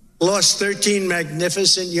 lost 13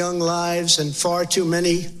 magnificent young lives, and far too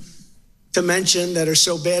many to mention that are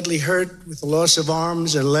so badly hurt with the loss of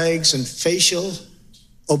arms and legs and facial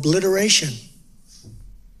obliteration.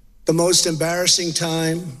 The most embarrassing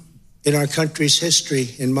time in our country's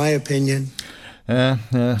history, in my opinion.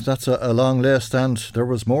 That's a long list, and there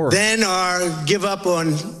was more. Then our give up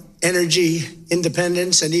on energy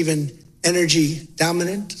independence and even energy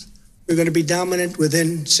dominance. We're going to be dominant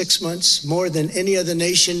within 6 months, more than any other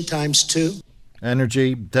nation, times 2.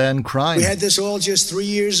 Energy, then crime. We had this all just 3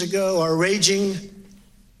 years ago. Our raging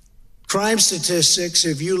crime statistics,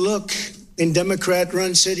 if you look in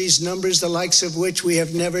Democrat-run cities, numbers the likes of which we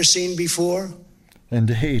have never seen before.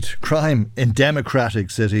 Indeed, crime in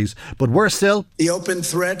democratic cities. But worse still, the open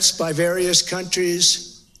threats by various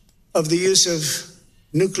countries of the use of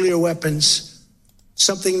nuclear weapons,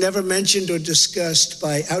 something never mentioned or discussed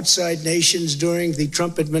by outside nations during the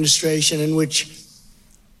Trump administration, and which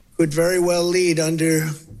could very well lead under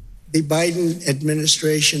the Biden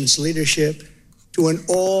administration's leadership to an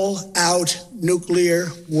all-out nuclear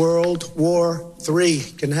World War III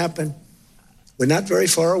can happen. We're not very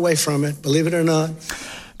far away from it, believe it or not.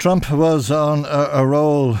 Trump was on a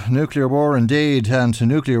roll. Nuclear war indeed, and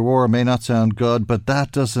nuclear war may not sound good, but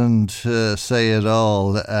that doesn't say it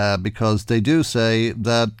all, because they do say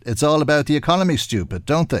that it's all about the economy, stupid,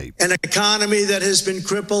 don't they? An economy that has been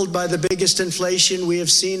crippled by the biggest inflation we have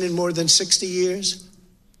seen in more than 60 years,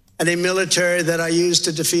 and a military that I used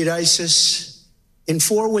to defeat ISIS in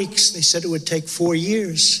 4 weeks. They said it would take 4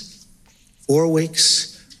 years. 4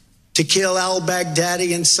 weeks to kill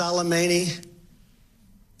al-Baghdadi and Soleimani,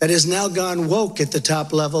 that has now gone woke at the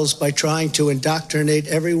top levels by trying to indoctrinate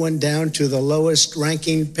everyone down to the lowest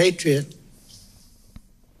ranking patriot.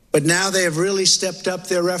 But now they have really stepped up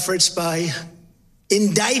their efforts by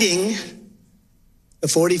indicting the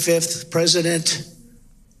 45th president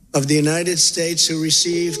of the United States, who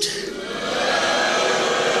received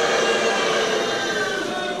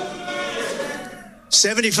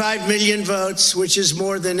 $75 million votes, which is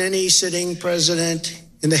more than any sitting president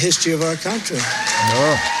in the history of our country.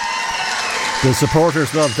 Oh. The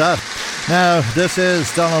supporters love that. Now, this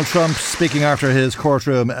is Donald Trump speaking after his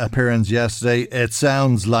courtroom appearance yesterday. It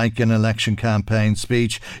sounds like an election campaign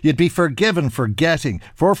speech. You'd be forgiven for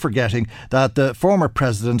forgetting that the former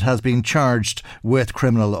president has been charged with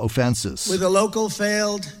criminal offences. With a local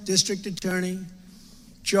failed district attorney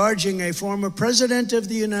charging a former president of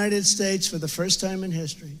the United States for the first time in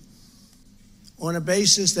history, on a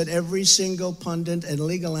basis that every single pundit and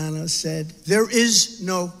legal analyst said, there is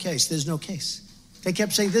no case. There's no case. They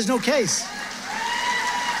kept saying, there's no case.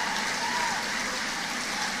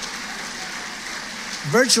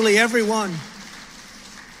 Virtually everyone.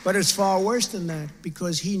 But it's far worse than that,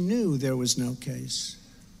 because he knew there was no case.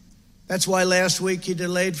 That's why last week he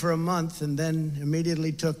delayed for a month and then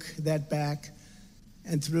immediately took that back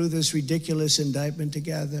and threw this ridiculous indictment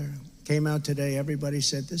together. Came out today, everybody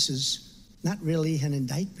said, this is not really an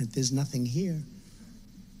indictment. There's nothing here.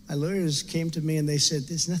 My lawyers came to me and they said,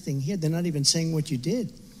 there's nothing here. They're not even saying what you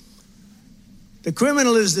did. The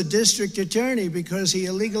criminal is the district attorney because he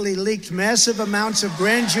illegally leaked massive amounts of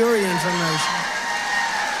grand jury information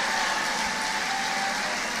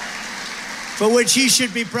for which he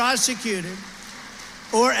should be prosecuted,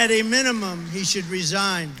 or at a minimum, he should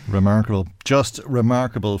resign. Remarkable. Just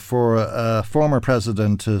remarkable for a former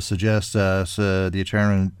president to suggest that the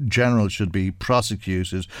Attorney General should be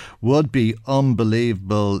prosecuted would be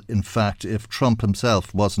unbelievable, in fact, if Trump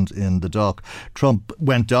himself wasn't in the dock. Trump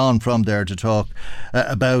went on from there to talk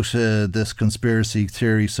about this conspiracy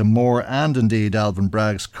theory some more, and indeed Alvin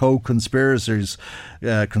Bragg's co-conspirators,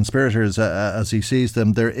 as he sees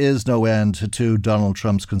them. There is no end to Donald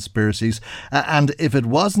Trump's conspiracies, and if it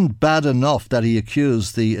wasn't bad enough that he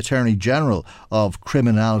accused the Attorney General of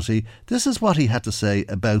criminality, this is what he had to say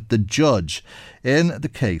about the judge in the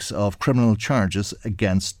case of criminal charges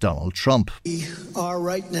against Donald Trump. We are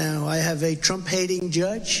right now. I have a Trump-hating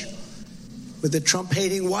judge with a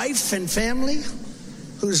Trump-hating wife and family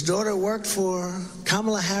whose daughter worked for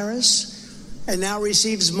Kamala Harris and now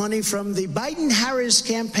receives money from the Biden-Harris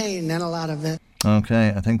campaign, and a lot of it.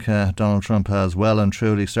 OK, I think Donald Trump has well and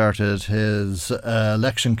truly started his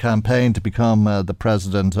election campaign to become the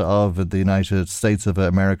President of the United States of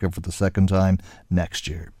America for the second time next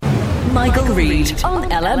year. Michael Reade on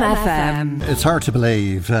LMFM. It's hard to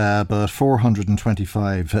believe, but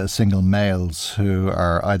 425 single males who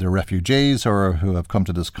are either refugees or who have come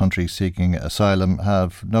to this country seeking asylum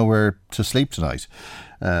have nowhere to sleep tonight.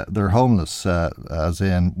 They're homeless, as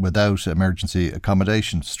in without emergency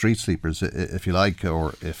accommodation, street sleepers, if you like,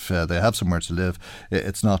 or if they have somewhere to live.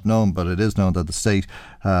 It's not known, but it is known that the state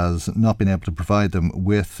has not been able to provide them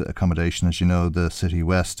with accommodation. As you know, the City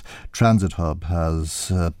West Transit Hub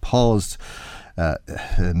has paused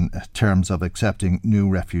in terms of accepting new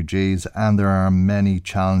refugees, and there are many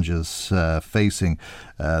challenges facing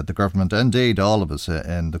the government, indeed all of us,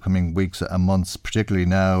 in the coming weeks and months, particularly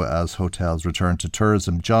now as hotels return to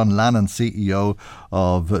tourism. John Lannon, CEO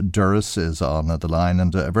of Durrus, is on the line,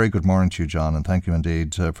 and a very good morning to you, John, and thank you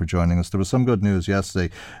indeed for joining us. There was some good news yesterday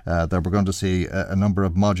that we're going to see a number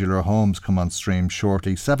of modular homes come on stream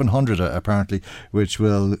shortly, 700 apparently, which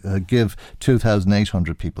will give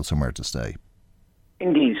 2,800 people somewhere to stay.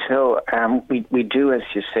 Indeed. So we do, as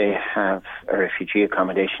you say, have a refugee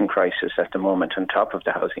accommodation crisis at the moment on top of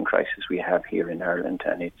the housing crisis we have here in Ireland,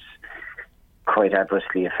 and it's quite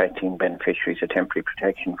adversely affecting beneficiaries of temporary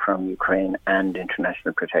protection from Ukraine and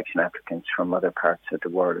international protection applicants from other parts of the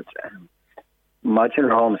world.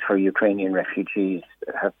 Modular homes for Ukrainian refugees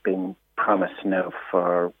have been promised now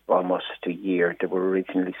for almost a year. They were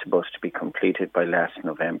originally supposed to be completed by last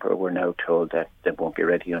November. We're now told that they won't be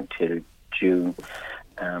ready until June.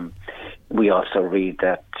 We also read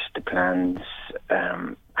that the plans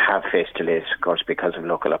have faced delays, of course, because of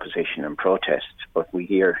local opposition and protests. But we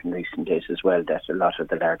hear in recent days as well that a lot of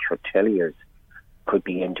the large hoteliers could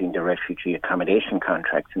be ending the refugee accommodation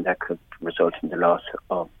contracts, and that could result in the loss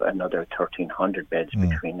of another 1,300 beds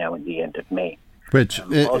between now and the end of May. Which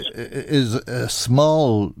is a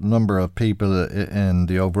small number of people in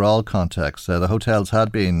the overall context. The hotels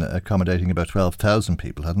had been accommodating about 12,000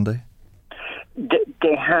 people, hadn't they?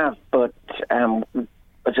 They have, but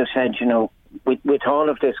as I said, with all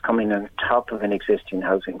of this coming on top of an existing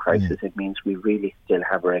housing crisis, it means we really still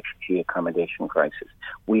have a refugee accommodation crisis.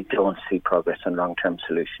 We don't see progress on long-term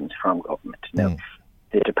solutions from government. Now,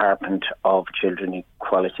 the Department of Children,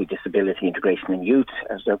 Equality, Disability, Integration and Youth,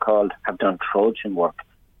 as they're called, have done Trojan work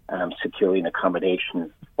securing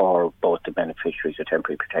accommodation for both the beneficiaries of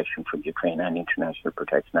temporary protection from Ukraine and international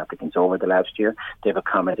protection applicants over the last year. They've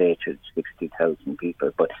accommodated 60,000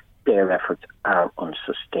 people, but their efforts are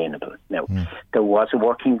unsustainable. Now, there was a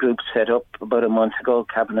working group set up about a month ago.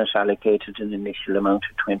 Cabinet allocated an initial amount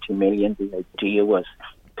of 20 million. The idea was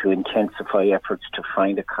to intensify efforts to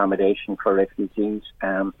find accommodation for refugees.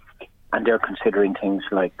 And they're considering things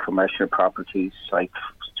like commercial properties, sites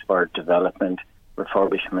for development,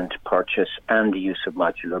 refurbishment, purchase, and the use of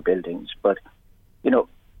modular buildings. But,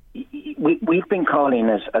 we've been calling,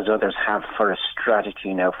 as others have, for a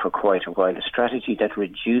strategy now for quite a while, a strategy that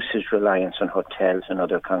reduces reliance on hotels and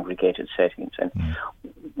other congregated settings. And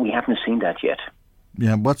we haven't seen that yet.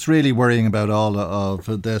 Yeah, what's really worrying about all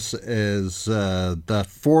of this is that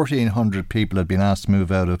 1,400 people had been asked to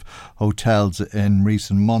move out of hotels in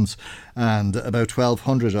recent months, and about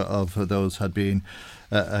 1,200 of those had been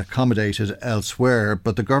accommodated elsewhere,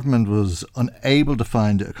 but the government was unable to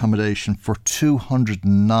find accommodation for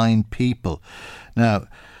 209 people. Now,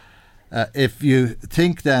 if you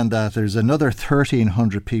think then that there's another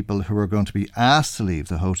 1,300 people who are going to be asked to leave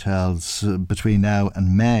the hotels between now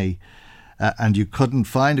and May, and you couldn't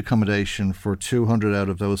find accommodation for 200 out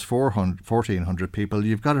of those 1,400 people,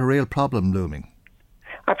 you've got a real problem looming.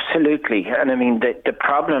 Absolutely. And I mean, the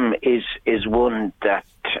problem is one that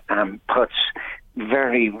puts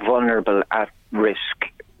very vulnerable, at-risk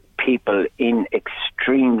people in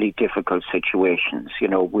extremely difficult situations.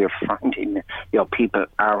 We're finding, people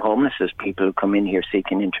are homeless as people who come in here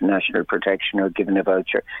seeking international protection or given a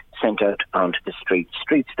voucher, sent out onto the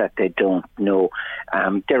streets that they don't know.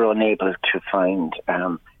 They're unable to find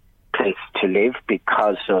place to live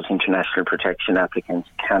because those international protection applicants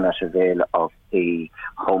cannot avail of the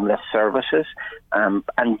homeless services. And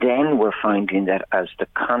then we're finding that as the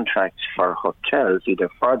contracts for hotels, either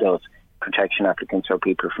for those protection applicants or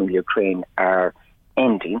people from Ukraine, are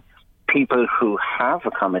ending, people who have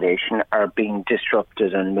accommodation are being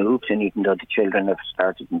disrupted and moved, and even though the children have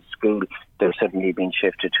started in school, they're suddenly being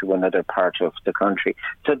shifted to another part of the country.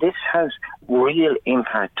 So this has real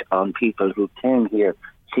impact on people who came here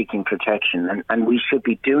seeking protection, and we should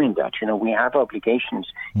be doing that. We have obligations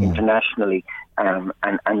internationally and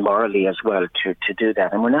morally as well to do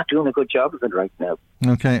that, and we're not doing a good job of it right now.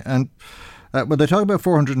 Okay, and well, they talk about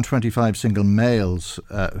 425 single males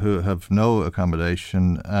who have no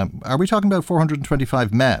accommodation. Are we talking about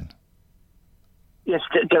 425 men? Yes,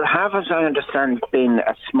 there have, as I understand, been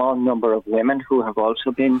a small number of women who have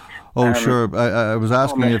also been... Oh, sure. I was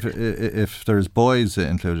asking if there's boys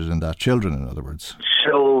included in that, children, in other words.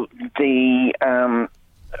 So the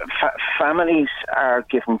families are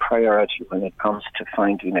given priority when it comes to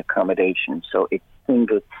finding accommodation. So it's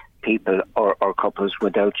single people or couples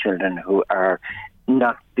without children who are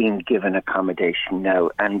not being given accommodation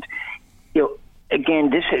now. And,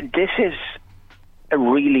 again, this is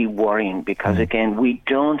really worrying because, again, we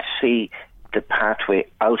don't see the pathway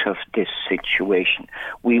out of this situation.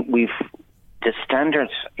 The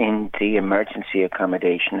standards in the emergency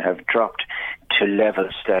accommodation have dropped to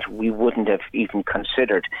levels that we wouldn't have even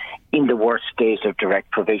considered in the worst days of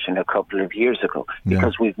direct provision a couple of years ago,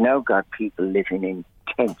 because we've now got people living in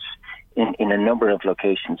tents in a number of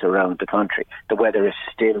locations around the country. The weather is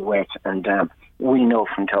still wet and damp. We know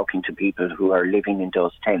from talking to people who are living in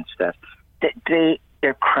those tents that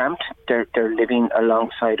they're cramped, they're living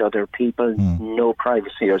alongside other people, no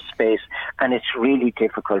privacy or space, and it's really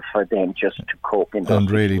difficult for them just to cope in those and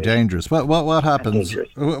really situations. Dangerous. What happens?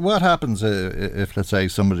 What happens if, let's say,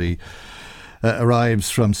 somebody arrives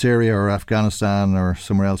from Syria or Afghanistan or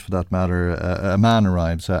somewhere else for that matter? A man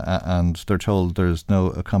arrives and they're told there's no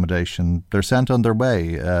accommodation. They're sent on their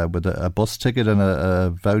way with a bus ticket and a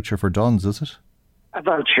voucher for Duns, is it? A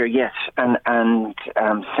voucher, yes, and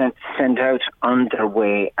send out on their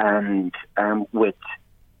way, and with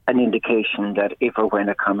an indication that if or when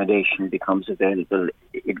accommodation becomes available,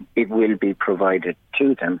 it will be provided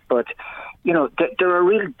to them. But, you know, there are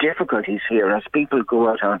real difficulties here. As people go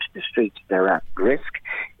out onto the streets, they're at risk.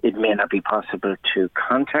 It may not be possible to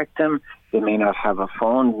contact them. They may not have a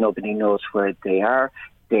phone. Nobody knows where they are.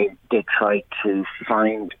 They try to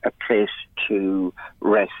find a place to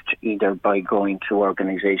rest, either by going to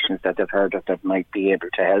organisations that they've heard of that might be able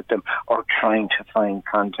to help them, or trying to find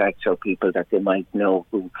contacts or people that they might know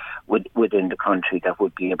who within the country that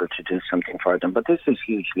would be able to do something for them. But this is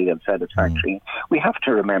hugely unsatisfactory. We have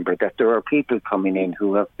to remember that there are people coming in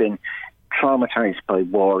who have been traumatised by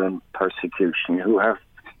war and persecution, who have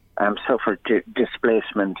suffered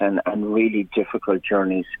displacement and really difficult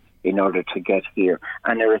journeys in order to get here,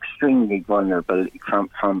 and are extremely vulnerable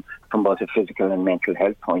from both a physical and mental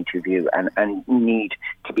health point of view, and need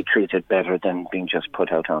to be treated better than being just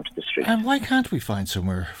put out onto the street. And why can't we find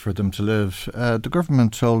somewhere for them to live? The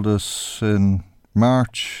government told us in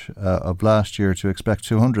March of last year to expect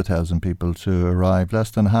 200,000 people to arrive.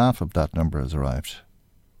 Less than half of that number has arrived.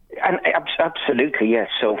 And absolutely, yes.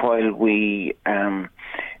 So while we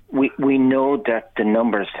know that the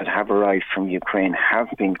numbers that have arrived from Ukraine have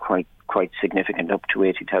been quite significant, up to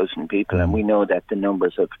 80,000 people, and we know that the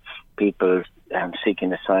numbers of people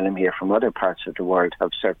seeking asylum here from other parts of the world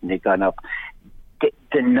have certainly gone up.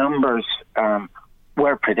 The numbers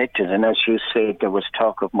were predicted, and as you say, there was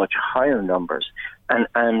talk of much higher numbers.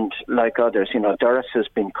 And like others, you know, Doris has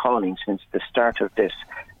been calling since the start of this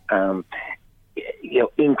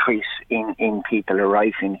increase in people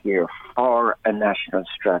arriving here for a national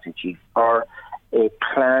strategy, for a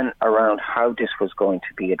plan around how this was going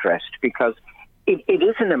to be addressed, because it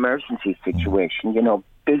is an emergency situation. You know,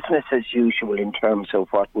 business as usual in terms of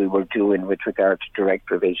what we were doing with regard to direct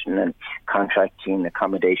provision and contracting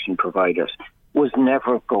accommodation providers was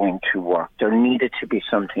never going to work. There needed to be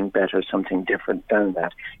something better, something different than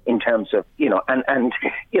that in terms of, you know, and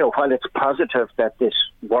you know, while it's positive that this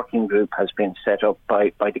working group has been set up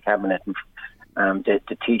by the Cabinet and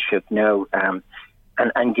the Taoiseach now,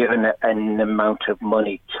 and given an amount of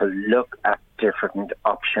money to look at different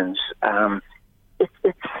options,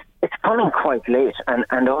 it's coming quite late,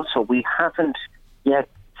 and also we haven't yet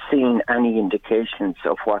seen any indications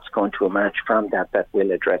of what's going to emerge from that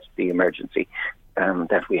will address the emergency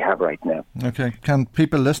that we have right now. Okay. Can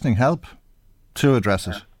people listening help to address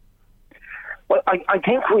it? Well, I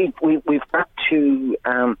think we've got to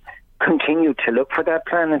continue to look for that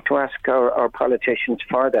plan and to ask our politicians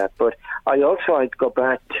for that. But I'd go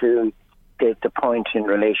back to the point in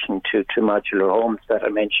relation to modular homes that I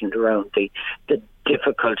mentioned around the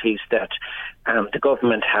difficulties that the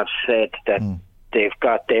government have said that they've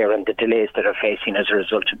got there, and the delays that are facing as a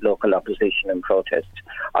result of local opposition and protests.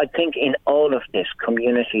 I think in all of this,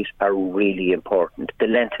 communities are really important, the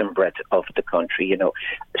length and breadth of the country. You know,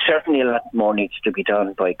 certainly a lot more needs to be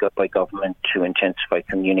done by government to intensify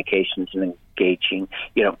communications and engaging,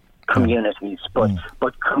 you know, communities, but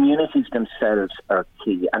communities themselves are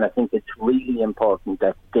key, and I think it's really important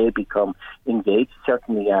that they become engaged,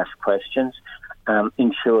 certainly ask questions,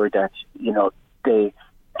 ensure that, you know, they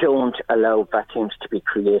don't allow vacuums to be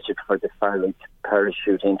created for the far right to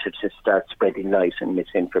parachute into to start spreading lies and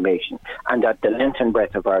misinformation. And at the length and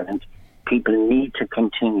breadth of Ireland, people need to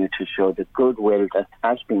continue to show the goodwill that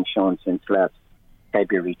has been shown since last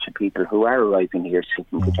February to people who are arriving here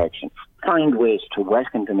seeking protection. Find ways to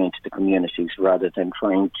welcome them into the communities rather than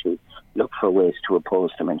trying to look for ways to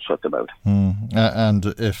oppose them and shut them out. And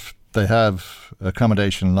if they have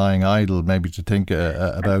accommodation lying idle, maybe to think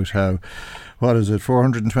about how,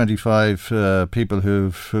 425 people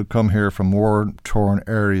who've come here from war-torn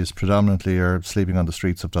areas predominantly are sleeping on the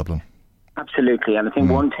streets of Dublin. Absolutely, and I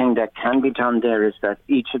think one thing that can be done there is that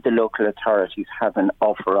each of the local authorities have an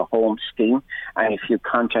offer a home scheme, and if you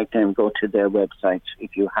contact them, go to their website,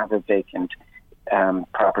 if you have a vacant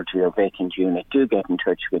property or vacant unit, do get in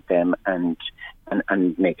touch with them and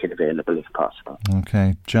make it available if possible.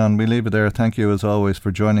 Okay, John, we leave it there. Thank you as always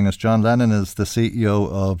for joining us. John Lennon is the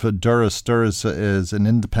CEO of Doris. Doris is an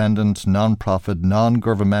independent, non-profit,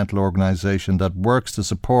 non-governmental organisation that works to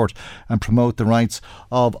support and promote the rights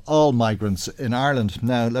of all migrants in Ireland.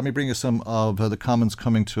 Now, let me bring you some of the comments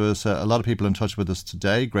coming to us. A lot of people in touch with us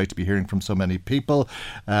today. Great to be hearing from so many people.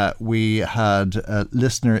 We had a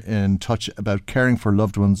listener in touch about caring for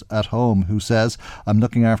loved ones at home who says, I'm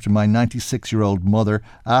looking after my 96-year-old mother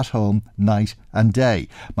at home night and day.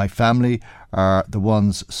 My family are the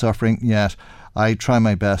ones suffering, yet I try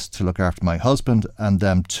my best to look after my husband and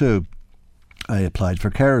them too. I applied for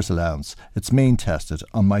carer's allowance. It's mean tested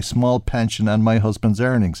on my small pension and my husband's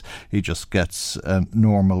earnings. He just gets a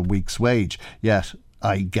normal week's wage, yet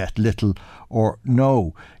I get little or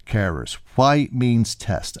no carers. Why means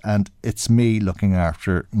test? And it's me looking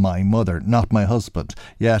after my mother, not my husband.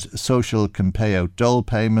 Yet social can pay out dole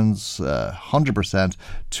payments 100%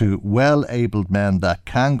 to well-abled men that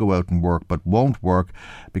can go out and work but won't work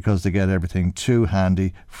because they get everything too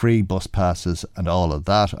handy, free bus passes and all of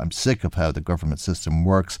that. I'm sick of how the government system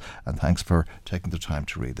works, and thanks for taking the time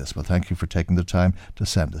to read this. Well, thank you for taking the time to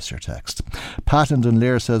send us your text. Pat in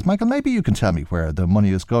Dunleer says, Michael, maybe you can tell me where the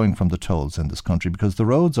money is going from the tolls in this country, because the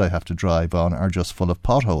roads I have to drive on are just full of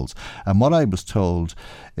potholes. And what I was told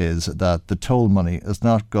is that the toll money is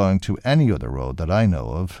not going to any other road that I know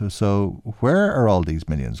of. So where are all these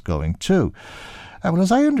millions going to? Well,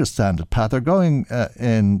 as I understand it, Pat, they're going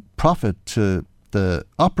in profit to the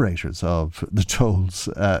operators of the tolls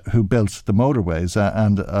who built the motorways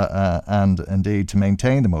and indeed to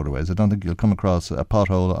maintain the motorways. I don't think you'll come across a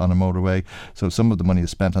pothole on a motorway, so some of the money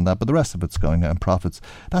is spent on that, but the rest of it's going in profits.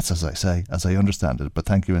 That's as I say, as I understand it. But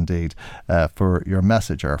thank you indeed for your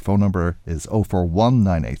message. Our phone number is 041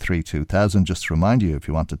 983 2000. Just to remind you, if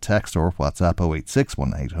you want to text or WhatsApp, 086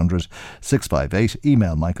 1800 658.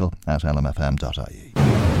 Email michael@lmfm.ie.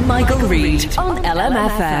 Michael Reade on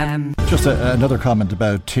LMFM. Just another comment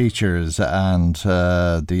about teachers and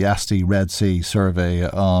the ASTI Red Sea survey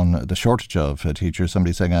on the shortage of teachers.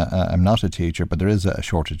 Somebody saying, I'm not a teacher, but there is a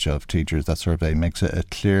shortage of teachers. That survey makes it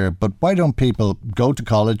clear. But why don't people go to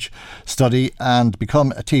college, study and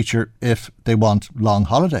become a teacher if they want long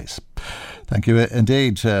holidays? Thank you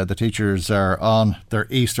indeed. The teachers are on their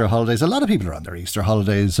Easter holidays. A lot of people are on their Easter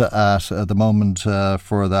holidays at the moment,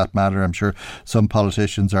 for that matter. I'm sure some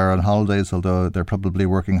politicians are on holidays, although they're probably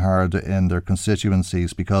working hard in their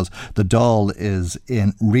constituencies because the Dáil is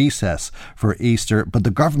in recess for Easter. But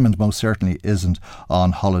the government most certainly isn't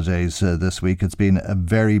on holidays this week. It's been a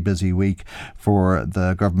very busy week for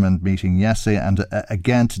the government meeting yesterday and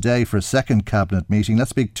again today for a second cabinet meeting. Let's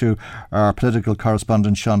speak to our political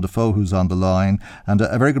correspondent Sean Defoe, who's on the line. And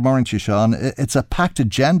a very good morning to you, Sean. It's a packed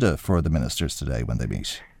agenda for the ministers today when they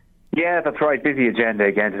meet. Yeah, that's right. Busy agenda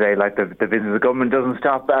again today. Like the business of the government doesn't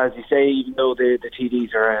stop, as you say, even though the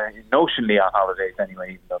TDs are notionally on holidays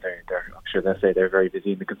anyway, even though they're I'm sure they'll say they're very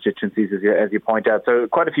busy in the constituencies, as you point out. So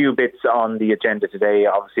quite a few bits on the agenda today.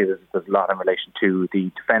 Obviously, there's a lot in relation to the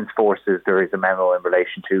Defence Forces. There is a memo in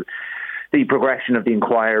relation to the progression of the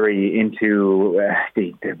inquiry into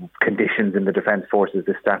the conditions in the Defence Forces,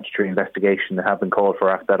 the statutory investigation that have been called for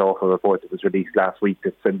after that awful report that was released last week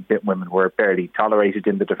that some women were barely tolerated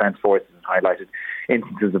in the Defence Forces and highlighted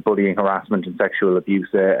instances of bullying, harassment and sexual abuse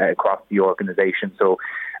across the organisation. So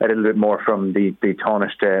a little bit more from the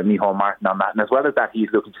Tánaiste Micheál Martin on that. And as well as that, he's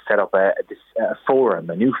looking to set up a forum,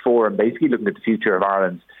 a new forum, basically looking at the future of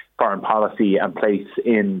Ireland's foreign policy and place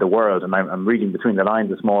in the world. And I'm reading between the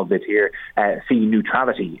lines a small bit here, see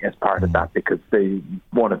neutrality as part of that, because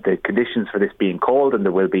one of the conditions for this being called, and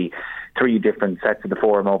there will be 3 different sets of the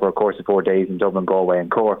forum over a course of 4 days in Dublin, Galway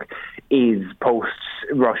and Cork, is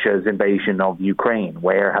post-Russia's invasion of Ukraine.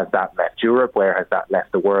 Where has that left Europe? Where has that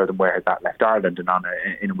left the world? And where has that left Ireland? And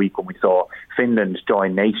in a week when we saw Finland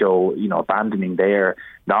join NATO, abandoning their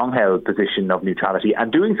long-held position of neutrality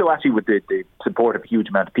and doing so actually with the support of a huge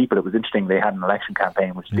amount of people. It was interesting, they had an election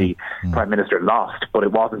campaign which the Prime Minister lost, but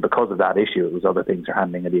it wasn't because of that issue. It was other things are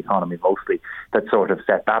happening in the economy mostly that sort of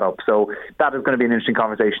set that up. So that is going to be an interesting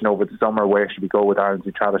conversation over the summer. Where should we go with Ireland's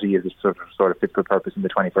neutrality? Is it sort of fit for purpose in the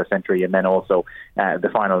 21st century? And then also the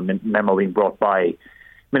final memo being brought by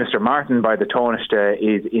Minister Martin by the Tánaiste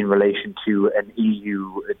is in relation to an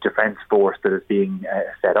EU defence force that is being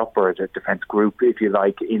set up, or a defence group, if you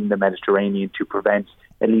like, in the Mediterranean to prevent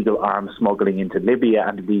illegal arms smuggling into Libya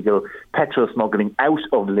and illegal petrol smuggling out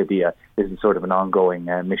of Libya. This is sort of an ongoing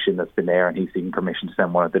mission that's been there, and he's seeking permission to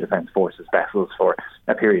send one of the Defence Forces vessels for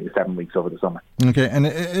a period of 7 weeks over the summer. Okay, and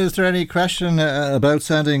is there any question about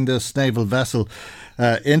sending this naval vessel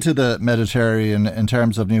into the Mediterranean in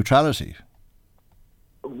terms of neutrality?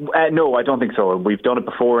 No, I don't think so. We've done it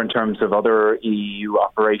before in terms of other EU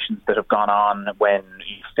operations that have gone on, when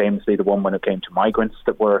famously the one when it came to migrants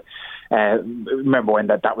that were remember when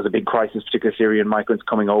that was a big crisis, particularly Syrian migrants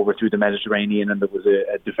coming over through the Mediterranean, and there was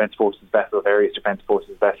a Defence Forces vessel, various Defence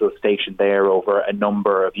Forces vessels stationed there over a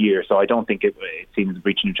number of years. So I don't think it seems to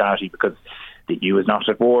breach neutrality, because the EU is not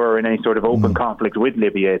at war or in any sort of open conflict with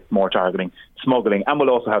Libya. It's more targeting smuggling, and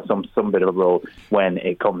will also have some bit of a role when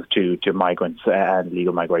it comes to migrants and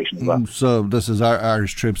illegal migration as well. So this is our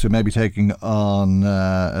Irish troops who may be taking on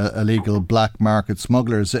illegal black market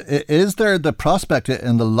smugglers. Is there the prospect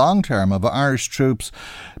in the long term of Irish troops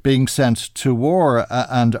being sent to war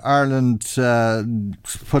and Ireland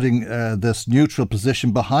putting this neutral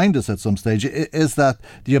position behind us at some stage? Is that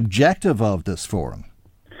the objective of this forum?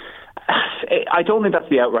 I don't think that's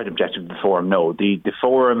the outright objective of the forum, no. The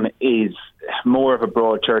forum is more of a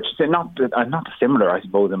broad church. It's not dissimilar, I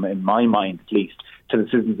suppose, in my mind at least, to the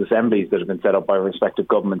citizens' assemblies that have been set up by respective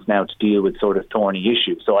governments now to deal with sort of thorny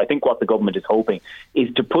issues. So I think what the government is hoping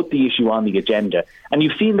is to put the issue on the agenda. And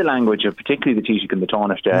you've seen the language of particularly the Taoiseach and the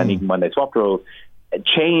Taoiseach, and even when they swapped roles,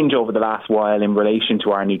 change over the last while in relation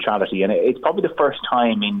to our neutrality. And it's probably the first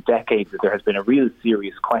time in decades that there has been a real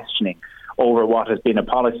serious questioning over what has been a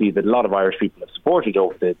policy that a lot of Irish people have supported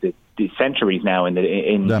over the centuries now in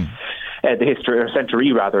the history, or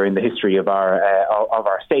century rather, in the history of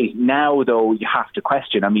our state. Now, though, you have to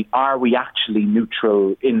question, I mean, are we actually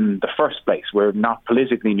neutral in the first place? We're not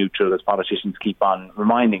politically neutral, as politicians keep on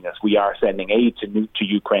reminding us. We are sending aid to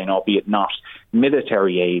Ukraine, albeit not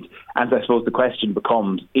military aid. And I suppose the question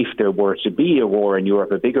becomes, if there were to be a war in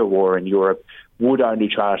Europe, a bigger war in Europe, would our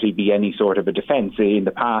neutrality be any sort of a defence? In the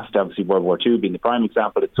past, obviously World War II being the prime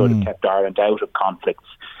example, it sort of kept Ireland out of conflicts.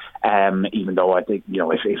 Even though I think,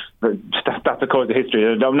 if that's the course of history.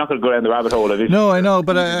 I'm not going to go down the rabbit hole of it. No, I know,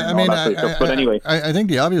 but anyway, I think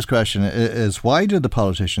the obvious question is, why did the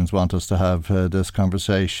politicians want us to have this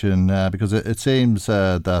conversation? Because it seems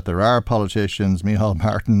that there are politicians, Micheál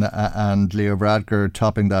Martin and Leo Varadkar,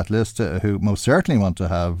 topping that list, who most certainly want to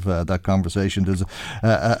have that conversation. There's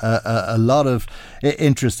a lot of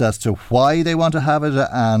interest as to why they want to have it,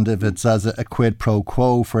 and if it's as a quid pro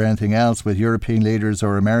quo for anything else with European leaders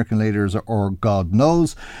or American leaders or God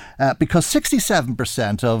knows, because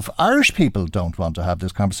 67% of Irish people don't want to have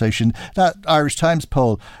this conversation. That Irish Times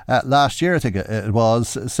poll last year, I think it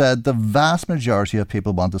was, said the vast majority of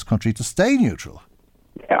people want this country to stay neutral.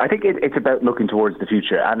 Yeah, I think it's about looking towards the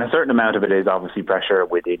future, and a certain amount of it is obviously pressure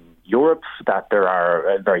within Europe, that there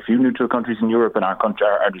are very few neutral countries in Europe, and our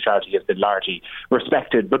neutrality has been largely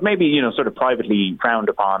respected, but maybe sort of privately frowned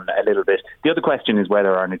upon a little bit. The other question is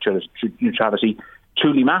whether our neutrality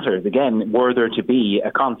truly matters. Again, were there to be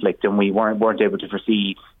a conflict and we weren't able to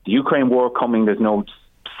foresee the Ukraine war coming, there's no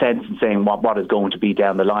sense in saying what is going to be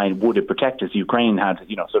down the line. Would it protect us? Ukraine had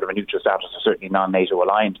sort of a neutral status, or certainly non-NATO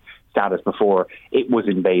aligned status before it was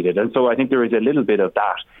invaded, and so I think there is a little bit of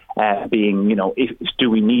that being, do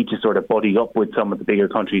we need to sort of buddy up with some of the bigger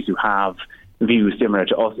countries who have views similar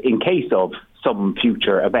to us in case of some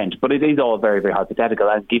future event? But it is all very, very hypothetical,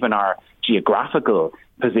 and given our geographical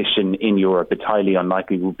position in Europe, it's highly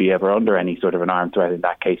unlikely we'll be ever under any sort of an armed threat in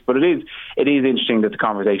that case. But it is interesting that the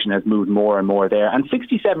conversation has moved more and more there. And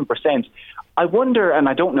 67%, I wonder, and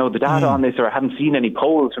I don't know the data on this, or I haven't seen any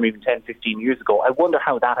polls from even 10, 15 years ago, I wonder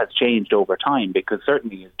how that has changed over time, because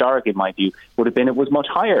certainly historic, in my view, would have been it was much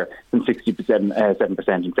higher than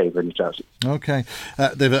 67% in favour of neutrality. OK.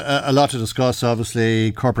 They've a lot to discuss,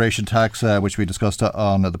 obviously. Corporation tax, which we discussed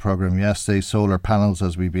on the programme yesterday, solar panels,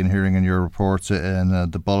 as we've been hearing in your reports in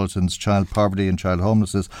the bulletins, child poverty and child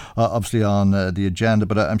homelessness, obviously on the agenda.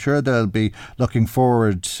 But I'm sure they'll be looking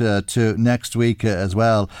forward to next week as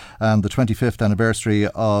well, and the 25th anniversary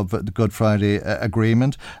of the Good Friday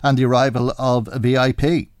Agreement and the arrival of a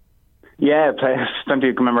VIP. Yeah, plenty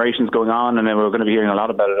of commemorations going on, and we're going to be hearing a lot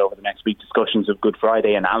about it over the next week. Discussions of Good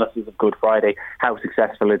Friday, analysis of Good Friday, how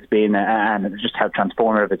successful it's been, and just how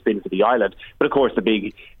transformative it's been for the island. But of course, the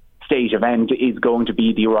big stage event is going to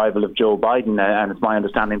be the arrival of Joe Biden, and it's my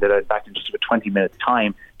understanding that in fact in just about 20 minutes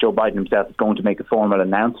time Joe Biden himself is going to make a formal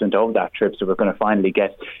announcement of that trip, so we're going to finally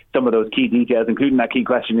get some of those key details, including that key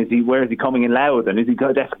question, where is he coming in Louth, and is he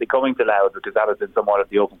definitely coming to Louth, because that has been somewhat of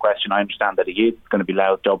the open question. I understand that he is going to be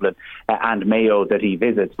Louth, Dublin and Mayo that he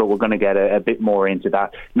visits, but we're going to get a bit more into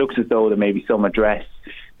that. Looks as though there may be some address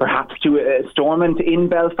perhaps to Stormont in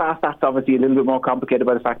Belfast. That's obviously a little bit more complicated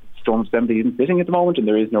by the fact that the Stormont Assembly isn't sitting at the moment and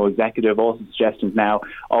there is no executive. Also suggestions now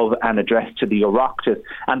of an address to the Oireachtas,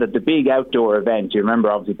 and that the big outdoor event, you remember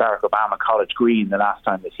obviously Barack Obama College Green the last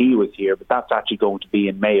time that he was here, but that's actually going to be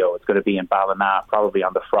in Mayo. It's going to be in Ballina probably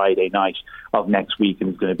on the Friday night of next week, and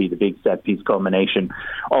it's going to be the big set piece culmination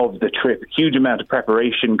of the trip. Huge amount of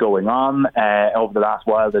preparation going on over the last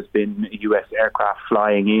while. There's been US aircraft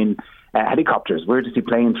flying in helicopters. We're to see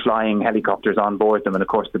planes flying, helicopters on board them, and of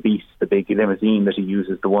course the Beast, the big limousine that he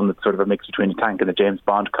uses, the one that's sort of a mix between a tank and a James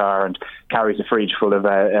Bond car, and carries a fridge full of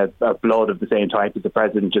blood of the same type as the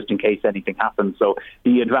President, just in case anything happens. So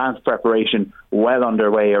the advanced preparation well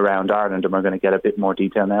underway around Ireland, and we're going to get a bit more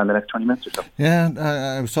detail now in the next 20 minutes or so. Yeah,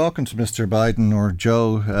 I was talking to Mr. Biden, or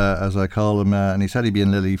Joe, as I call him, and he said he'd be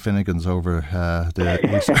in Lily Finnegan's over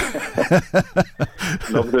the East.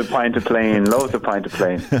 Love the pint of plain.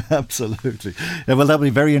 Absolutely. Yeah, well, that'll be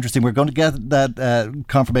very interesting. We're going to get that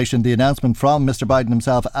confirmation, the announcement from Mr. Biden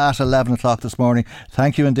himself at 11 o'clock this morning.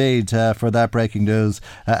 Thank you indeed for that breaking news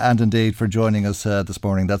and indeed for joining us this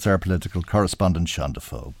morning. That's our political correspondent, Sean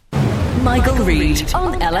Defoe. Michael Reade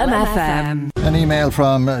on LMFM. An email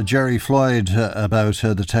from Jerry Floyd about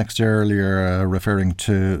the text earlier referring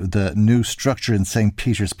to the new structure in St.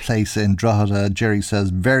 Peter's Place in Drogheda. Jerry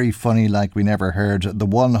says, very funny, like we never heard the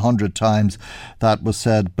 100 times that was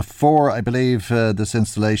said before. I believe this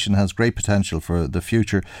installation has great potential for the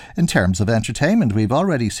future in terms of entertainment. We've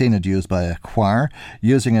already seen it used by a choir,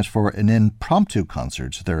 using it for an impromptu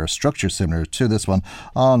concert. There are structures similar to this one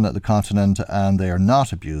on the continent, and they are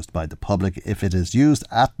not abused by the public. If it is used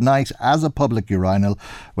at night as a public urinal,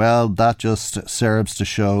 well, that just serves to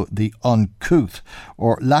show the uncouth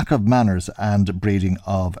or lack of manners and breeding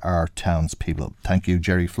of our townspeople. Thank you,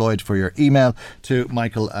 Jerry Floyd, for your email to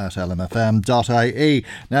michael@lmfm.ie.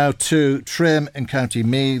 Now to Trim in County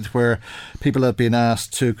Meath, where people have been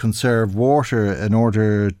asked to conserve water in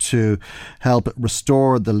order to help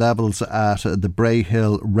restore the levels at the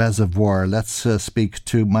Brayhill Reservoir. Let's speak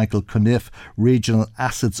to Michael Cuniff, Regional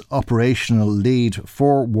Assets Operational Lead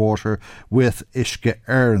for Water with Uisce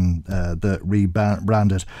Éireann, the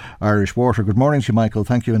rebranded Irish Water. Good morning to you, Michael.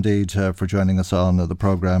 Thank you indeed for joining us on the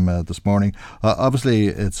programme this morning. Obviously,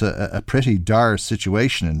 it's a pretty dire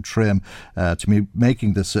situation in Trim to be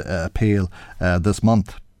making this appeal this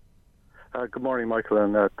month. Good morning, Michael,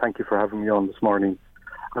 and thank you for having me on this morning.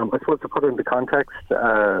 I suppose to put it into context,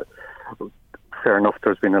 fair enough,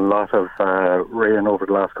 there's been a lot of rain over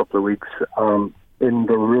the last couple of weeks. In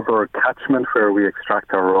the river catchment where we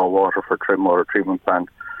extract our raw water for Trim Water Treatment Plant,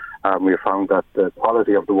 we have found that the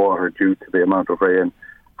quality of the water due to the amount of rain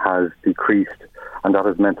has decreased, and that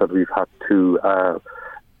has meant that we've had to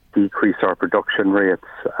decrease our production rates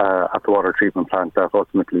at the water treatment plant that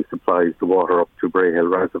ultimately supplies the water up to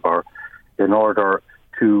Brayhill Reservoir in order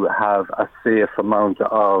to have a safe amount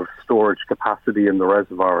of storage capacity in the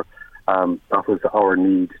reservoir. That was our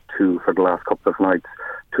need for the last couple of nights,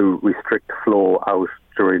 to restrict flow out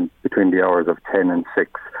between the hours of 10 and 6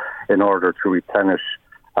 in order to replenish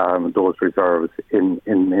those reserves in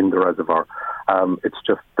the reservoir. It's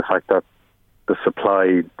just the fact that the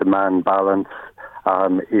supply-demand balance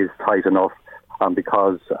is tight enough,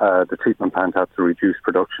 because the treatment plant had to reduce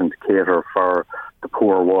production to cater for the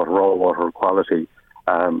poor raw water quality.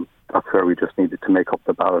 That's where we just needed to make up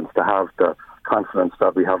the balance, to have the confidence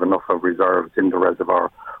that we have enough of reserves in the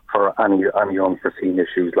reservoir for any unforeseen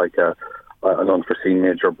issues like an unforeseen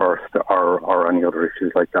major burst or any other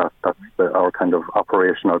issues like that. That's our kind of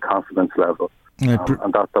operational confidence level.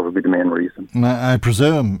 And that would be the main reason. I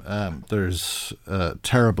presume there's a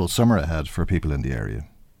terrible summer ahead for people in the area.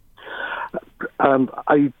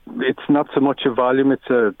 It's not so much a volume; it's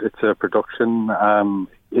a production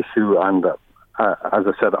issue, and as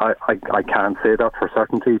I said, I can't say that for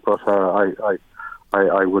certainty, but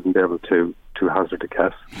I wouldn't be able to hazard a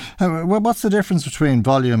guess. What's the difference between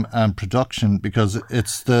volume and production? Because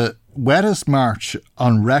it's the wettest March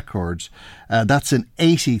on record. That's in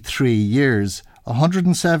 83 years.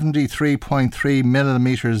 173.3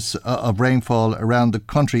 millimetres of rainfall around the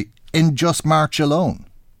country in just March alone.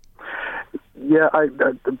 Yeah,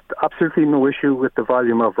 absolutely no issue with the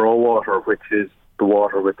volume of raw water, which is the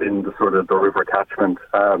water within the sort of the river catchment.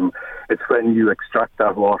 It's when you extract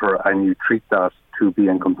that water and you treat that to be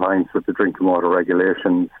in compliance with the drinking water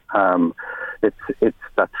regulations. It's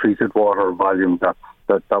that treated water volume that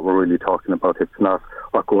we're really talking about. It's not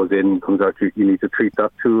what goes in, comes out. You need to treat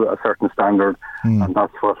that to a certain standard, and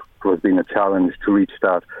that's what has been a challenge, to reach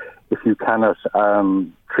that. If you cannot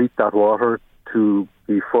treat that water to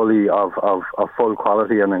be fully of full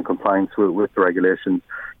quality and in compliance with the regulations,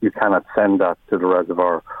 you cannot send that to the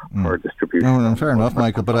reservoir for distribution. No, fair enough,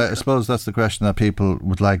 Michael, but I suppose that's the question that people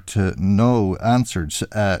would like to know answered.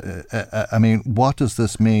 I mean, what does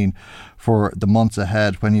this mean for the months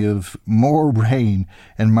ahead when you have more rain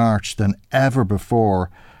in March than ever before,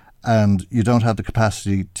 and you don't have the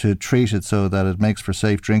capacity to treat it so that it makes for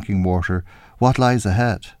safe drinking water? What lies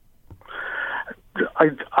ahead?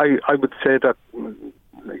 I would say that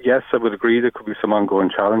Yes, I would agree there could be some ongoing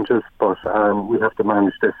challenges, but we have to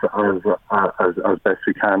manage this as best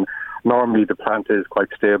we can. Normally the plant is quite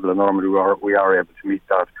stable and normally we are able to meet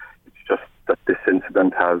that. It's just that this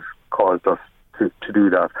incident has caused us to do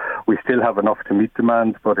that. We still have enough to meet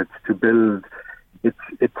demand, but it's to build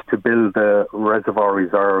the reservoir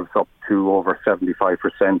reserves up to over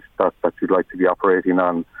 75% that you'd like to be operating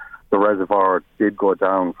on. The reservoir did go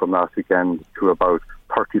down from last weekend to about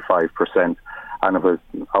 35%, and it was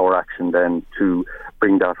our action then to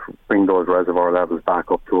bring those reservoir levels back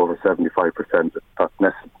up to over 75% that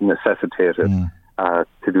necessitated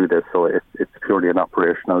to do this. So it's purely an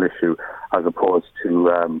operational issue as opposed to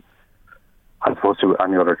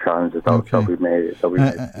any other challenges that we may.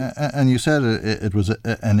 And you said it was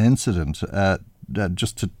an incident.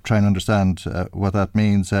 Just to try and understand what that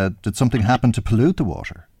means, did something happen to pollute the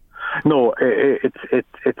water? No,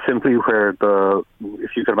 it's simply where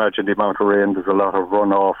if you can imagine the amount of rain, there's a lot of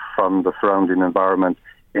runoff from the surrounding environment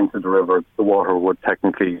into the river. The water would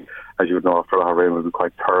technically, as you would know, after a lot of rain, would be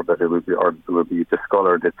quite turbid. It would be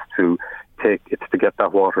discoloured. It's to get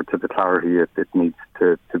that water to the clarity it needs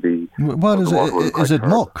to be. What is it? Is it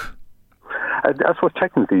muck? I suppose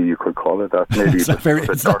technically you could call it that. Maybe it's not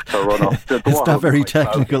very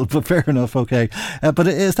technical, but fair enough. Okay, but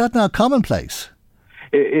is that not commonplace?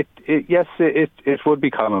 Yes, it would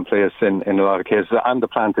be commonplace in a lot of cases, and the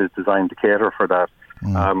plant is designed to cater for that.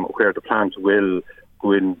 Where the plant will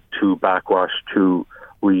go into backwash to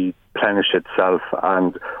replenish itself,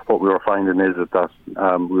 and what we were finding is that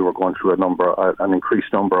we were going through an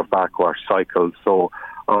increased number of backwash cycles, so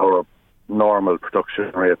our normal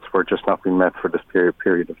production rates were just not being met for this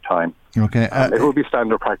period of time. Okay, it would be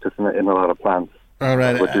standard practice in a lot of plants. All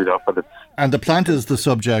right. Would do that, but and the plant is the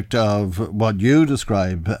subject of what you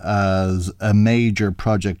describe as a major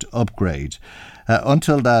project upgrade.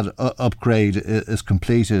 Until that upgrade is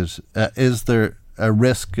completed, is there a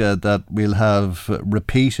risk that we'll have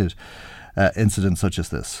repeated incidents such as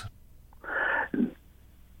this?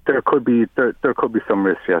 There could be some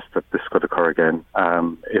risk, yes, that this could occur again.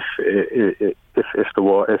 If the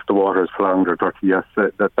water is flowing or dirty, yes,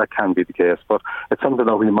 that can be the case. But it's something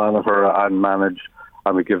that we monitor and manage,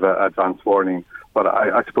 and we give advance warning. But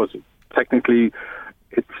I suppose technically,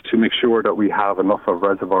 it's to make sure that we have enough of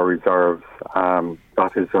reservoir reserves.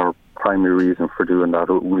 That is our primary reason for doing that.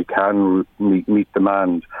 We can meet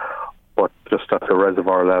demand, but just that the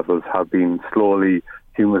reservoir levels have been slowly,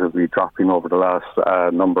 cumulatively dropping over the last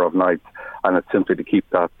number of nights, and it's simply to keep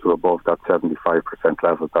that to above that 75%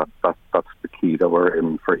 level. That's the key that we're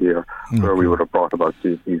in for here, where we would have brought about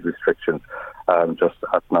these restrictions just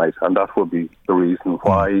at night, and that would be the reason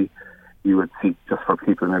why you would seek just for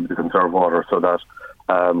people maybe to conserve water, so that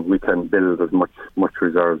we can build as much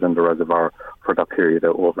reserves in the reservoir for that period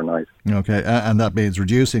overnight. Okay, and that means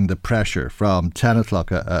reducing the pressure from 10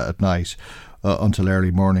 o'clock at night until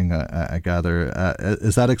early morning, I gather.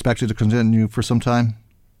 Is that expected to continue for some time?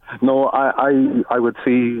 No, I would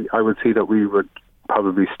see that we would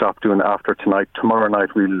probably stop doing it after tonight. Tomorrow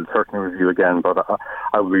night we'll certainly review again, but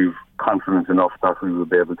I would be confident enough that we will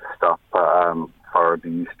be able to stop for the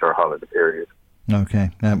Easter holiday period.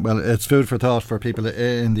 Okay, well, it's food for thought for people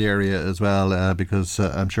in the area as well, because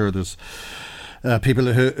I'm sure there's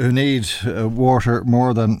people who need water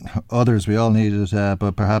more than others. We all need it,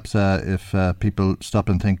 but perhaps if people stop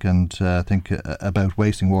and think about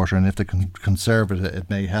wasting water, and if they can conserve it, it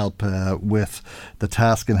may help with the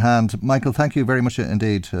task in hand. Michael, thank you very much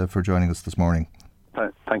indeed for joining us this morning.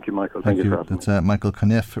 Thank you, Michael. Thank you for having me. That's Michael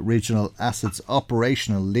Coniff, Regional Assets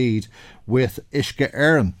Operational Lead with Uisce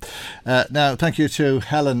Éireann. Now, thank you to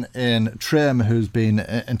Helen in Trim, who's been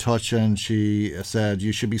in touch, and she said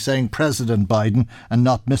you should be saying President Biden and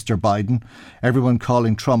not Mr. Biden. Everyone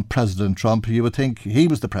calling Trump President Trump, you would think he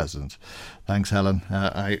was the president. Thanks, Helen.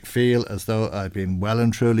 I feel as though I've been well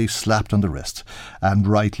and truly slapped on the wrist, and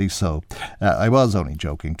rightly so. I was only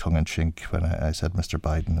joking, tongue-in-cheek, when I said Mr.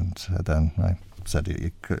 Biden, and then I said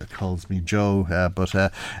he calls me Joe, but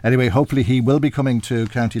anyway, hopefully he will be coming to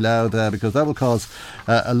County Louth, because that will cause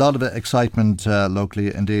a lot of excitement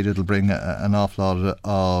locally. Indeed, it'll bring an awful lot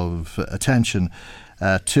of attention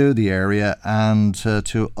to the area and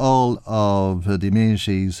to all of the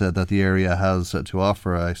amenities that the area has to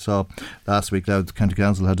offer. I saw last week Louth County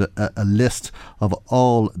Council had a list of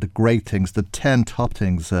all the great things, the 10 top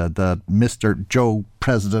things that Mr. Joe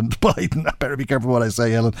President Biden, I better be careful what I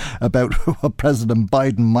say, Ellen, about what President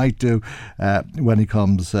Biden might do when he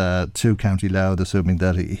comes to County Louth, assuming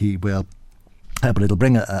that he will. But it'll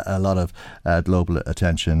bring a lot of global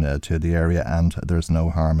attention to the area, and there's no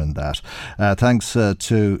harm in that. Thanks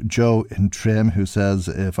to Joe in Trim, who says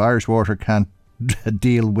if Irish Water can't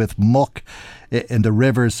deal with muck in the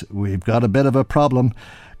rivers. We've got a bit of a problem.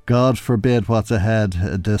 God forbid what's ahead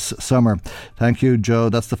this summer. Thank you, Joe.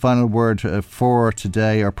 That's the final word for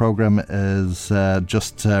today. Our programme is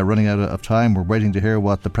just running out of time. We're waiting to hear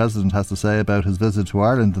what the President has to say about his visit to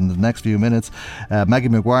Ireland in the next few minutes. Maggie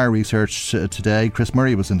Maguire researched today. Chris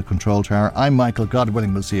Murray was in the control tower. I'm Michael. God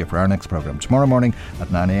willing, we'll see you for our next programme tomorrow morning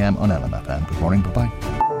at 9 a.m. on LMFM. Good morning. Bye-bye.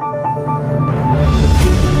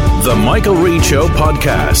 The Michael Reade Show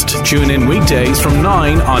podcast. Tune in weekdays from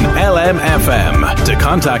 9 on LMFM. To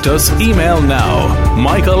contact us, email now,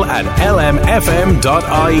 michael@lmfm.ie.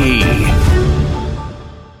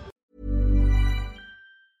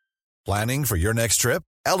 Planning for your next trip?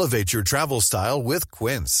 Elevate your travel style with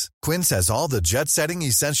Quince. Quince has all the jet-setting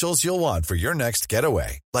essentials you'll want for your next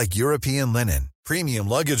getaway, like European linen, premium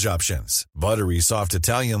luggage options, buttery soft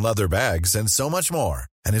Italian leather bags, and so much more.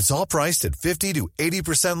 And it's all priced at 50 to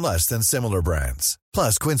 80% less than similar brands.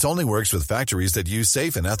 Plus, Quince only works with factories that use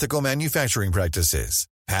safe and ethical manufacturing practices.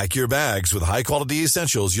 Pack your bags with high-quality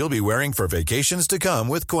essentials you'll be wearing for vacations to come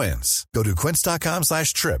with Quince. Go to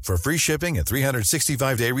quince.com/trip for free shipping and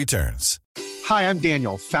 365-day returns. Hi, I'm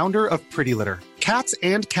Daniel, founder of Pretty Litter. Cats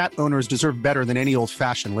and cat owners deserve better than any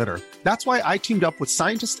old-fashioned litter. That's why I teamed up with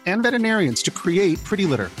scientists and veterinarians to create Pretty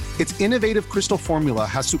Litter. Its innovative crystal formula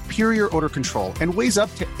has superior odor control and weighs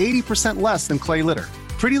up to 80% less than clay litter.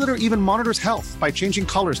 Pretty Litter even monitors health by changing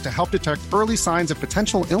colors to help detect early signs of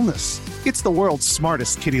potential illness. It's the world's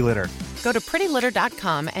smartest kitty litter. Go to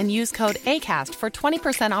prettylitter.com and use code ACAST for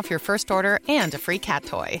 20% off your first order and a free cat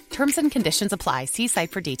toy. Terms and conditions apply. See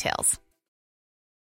site for details.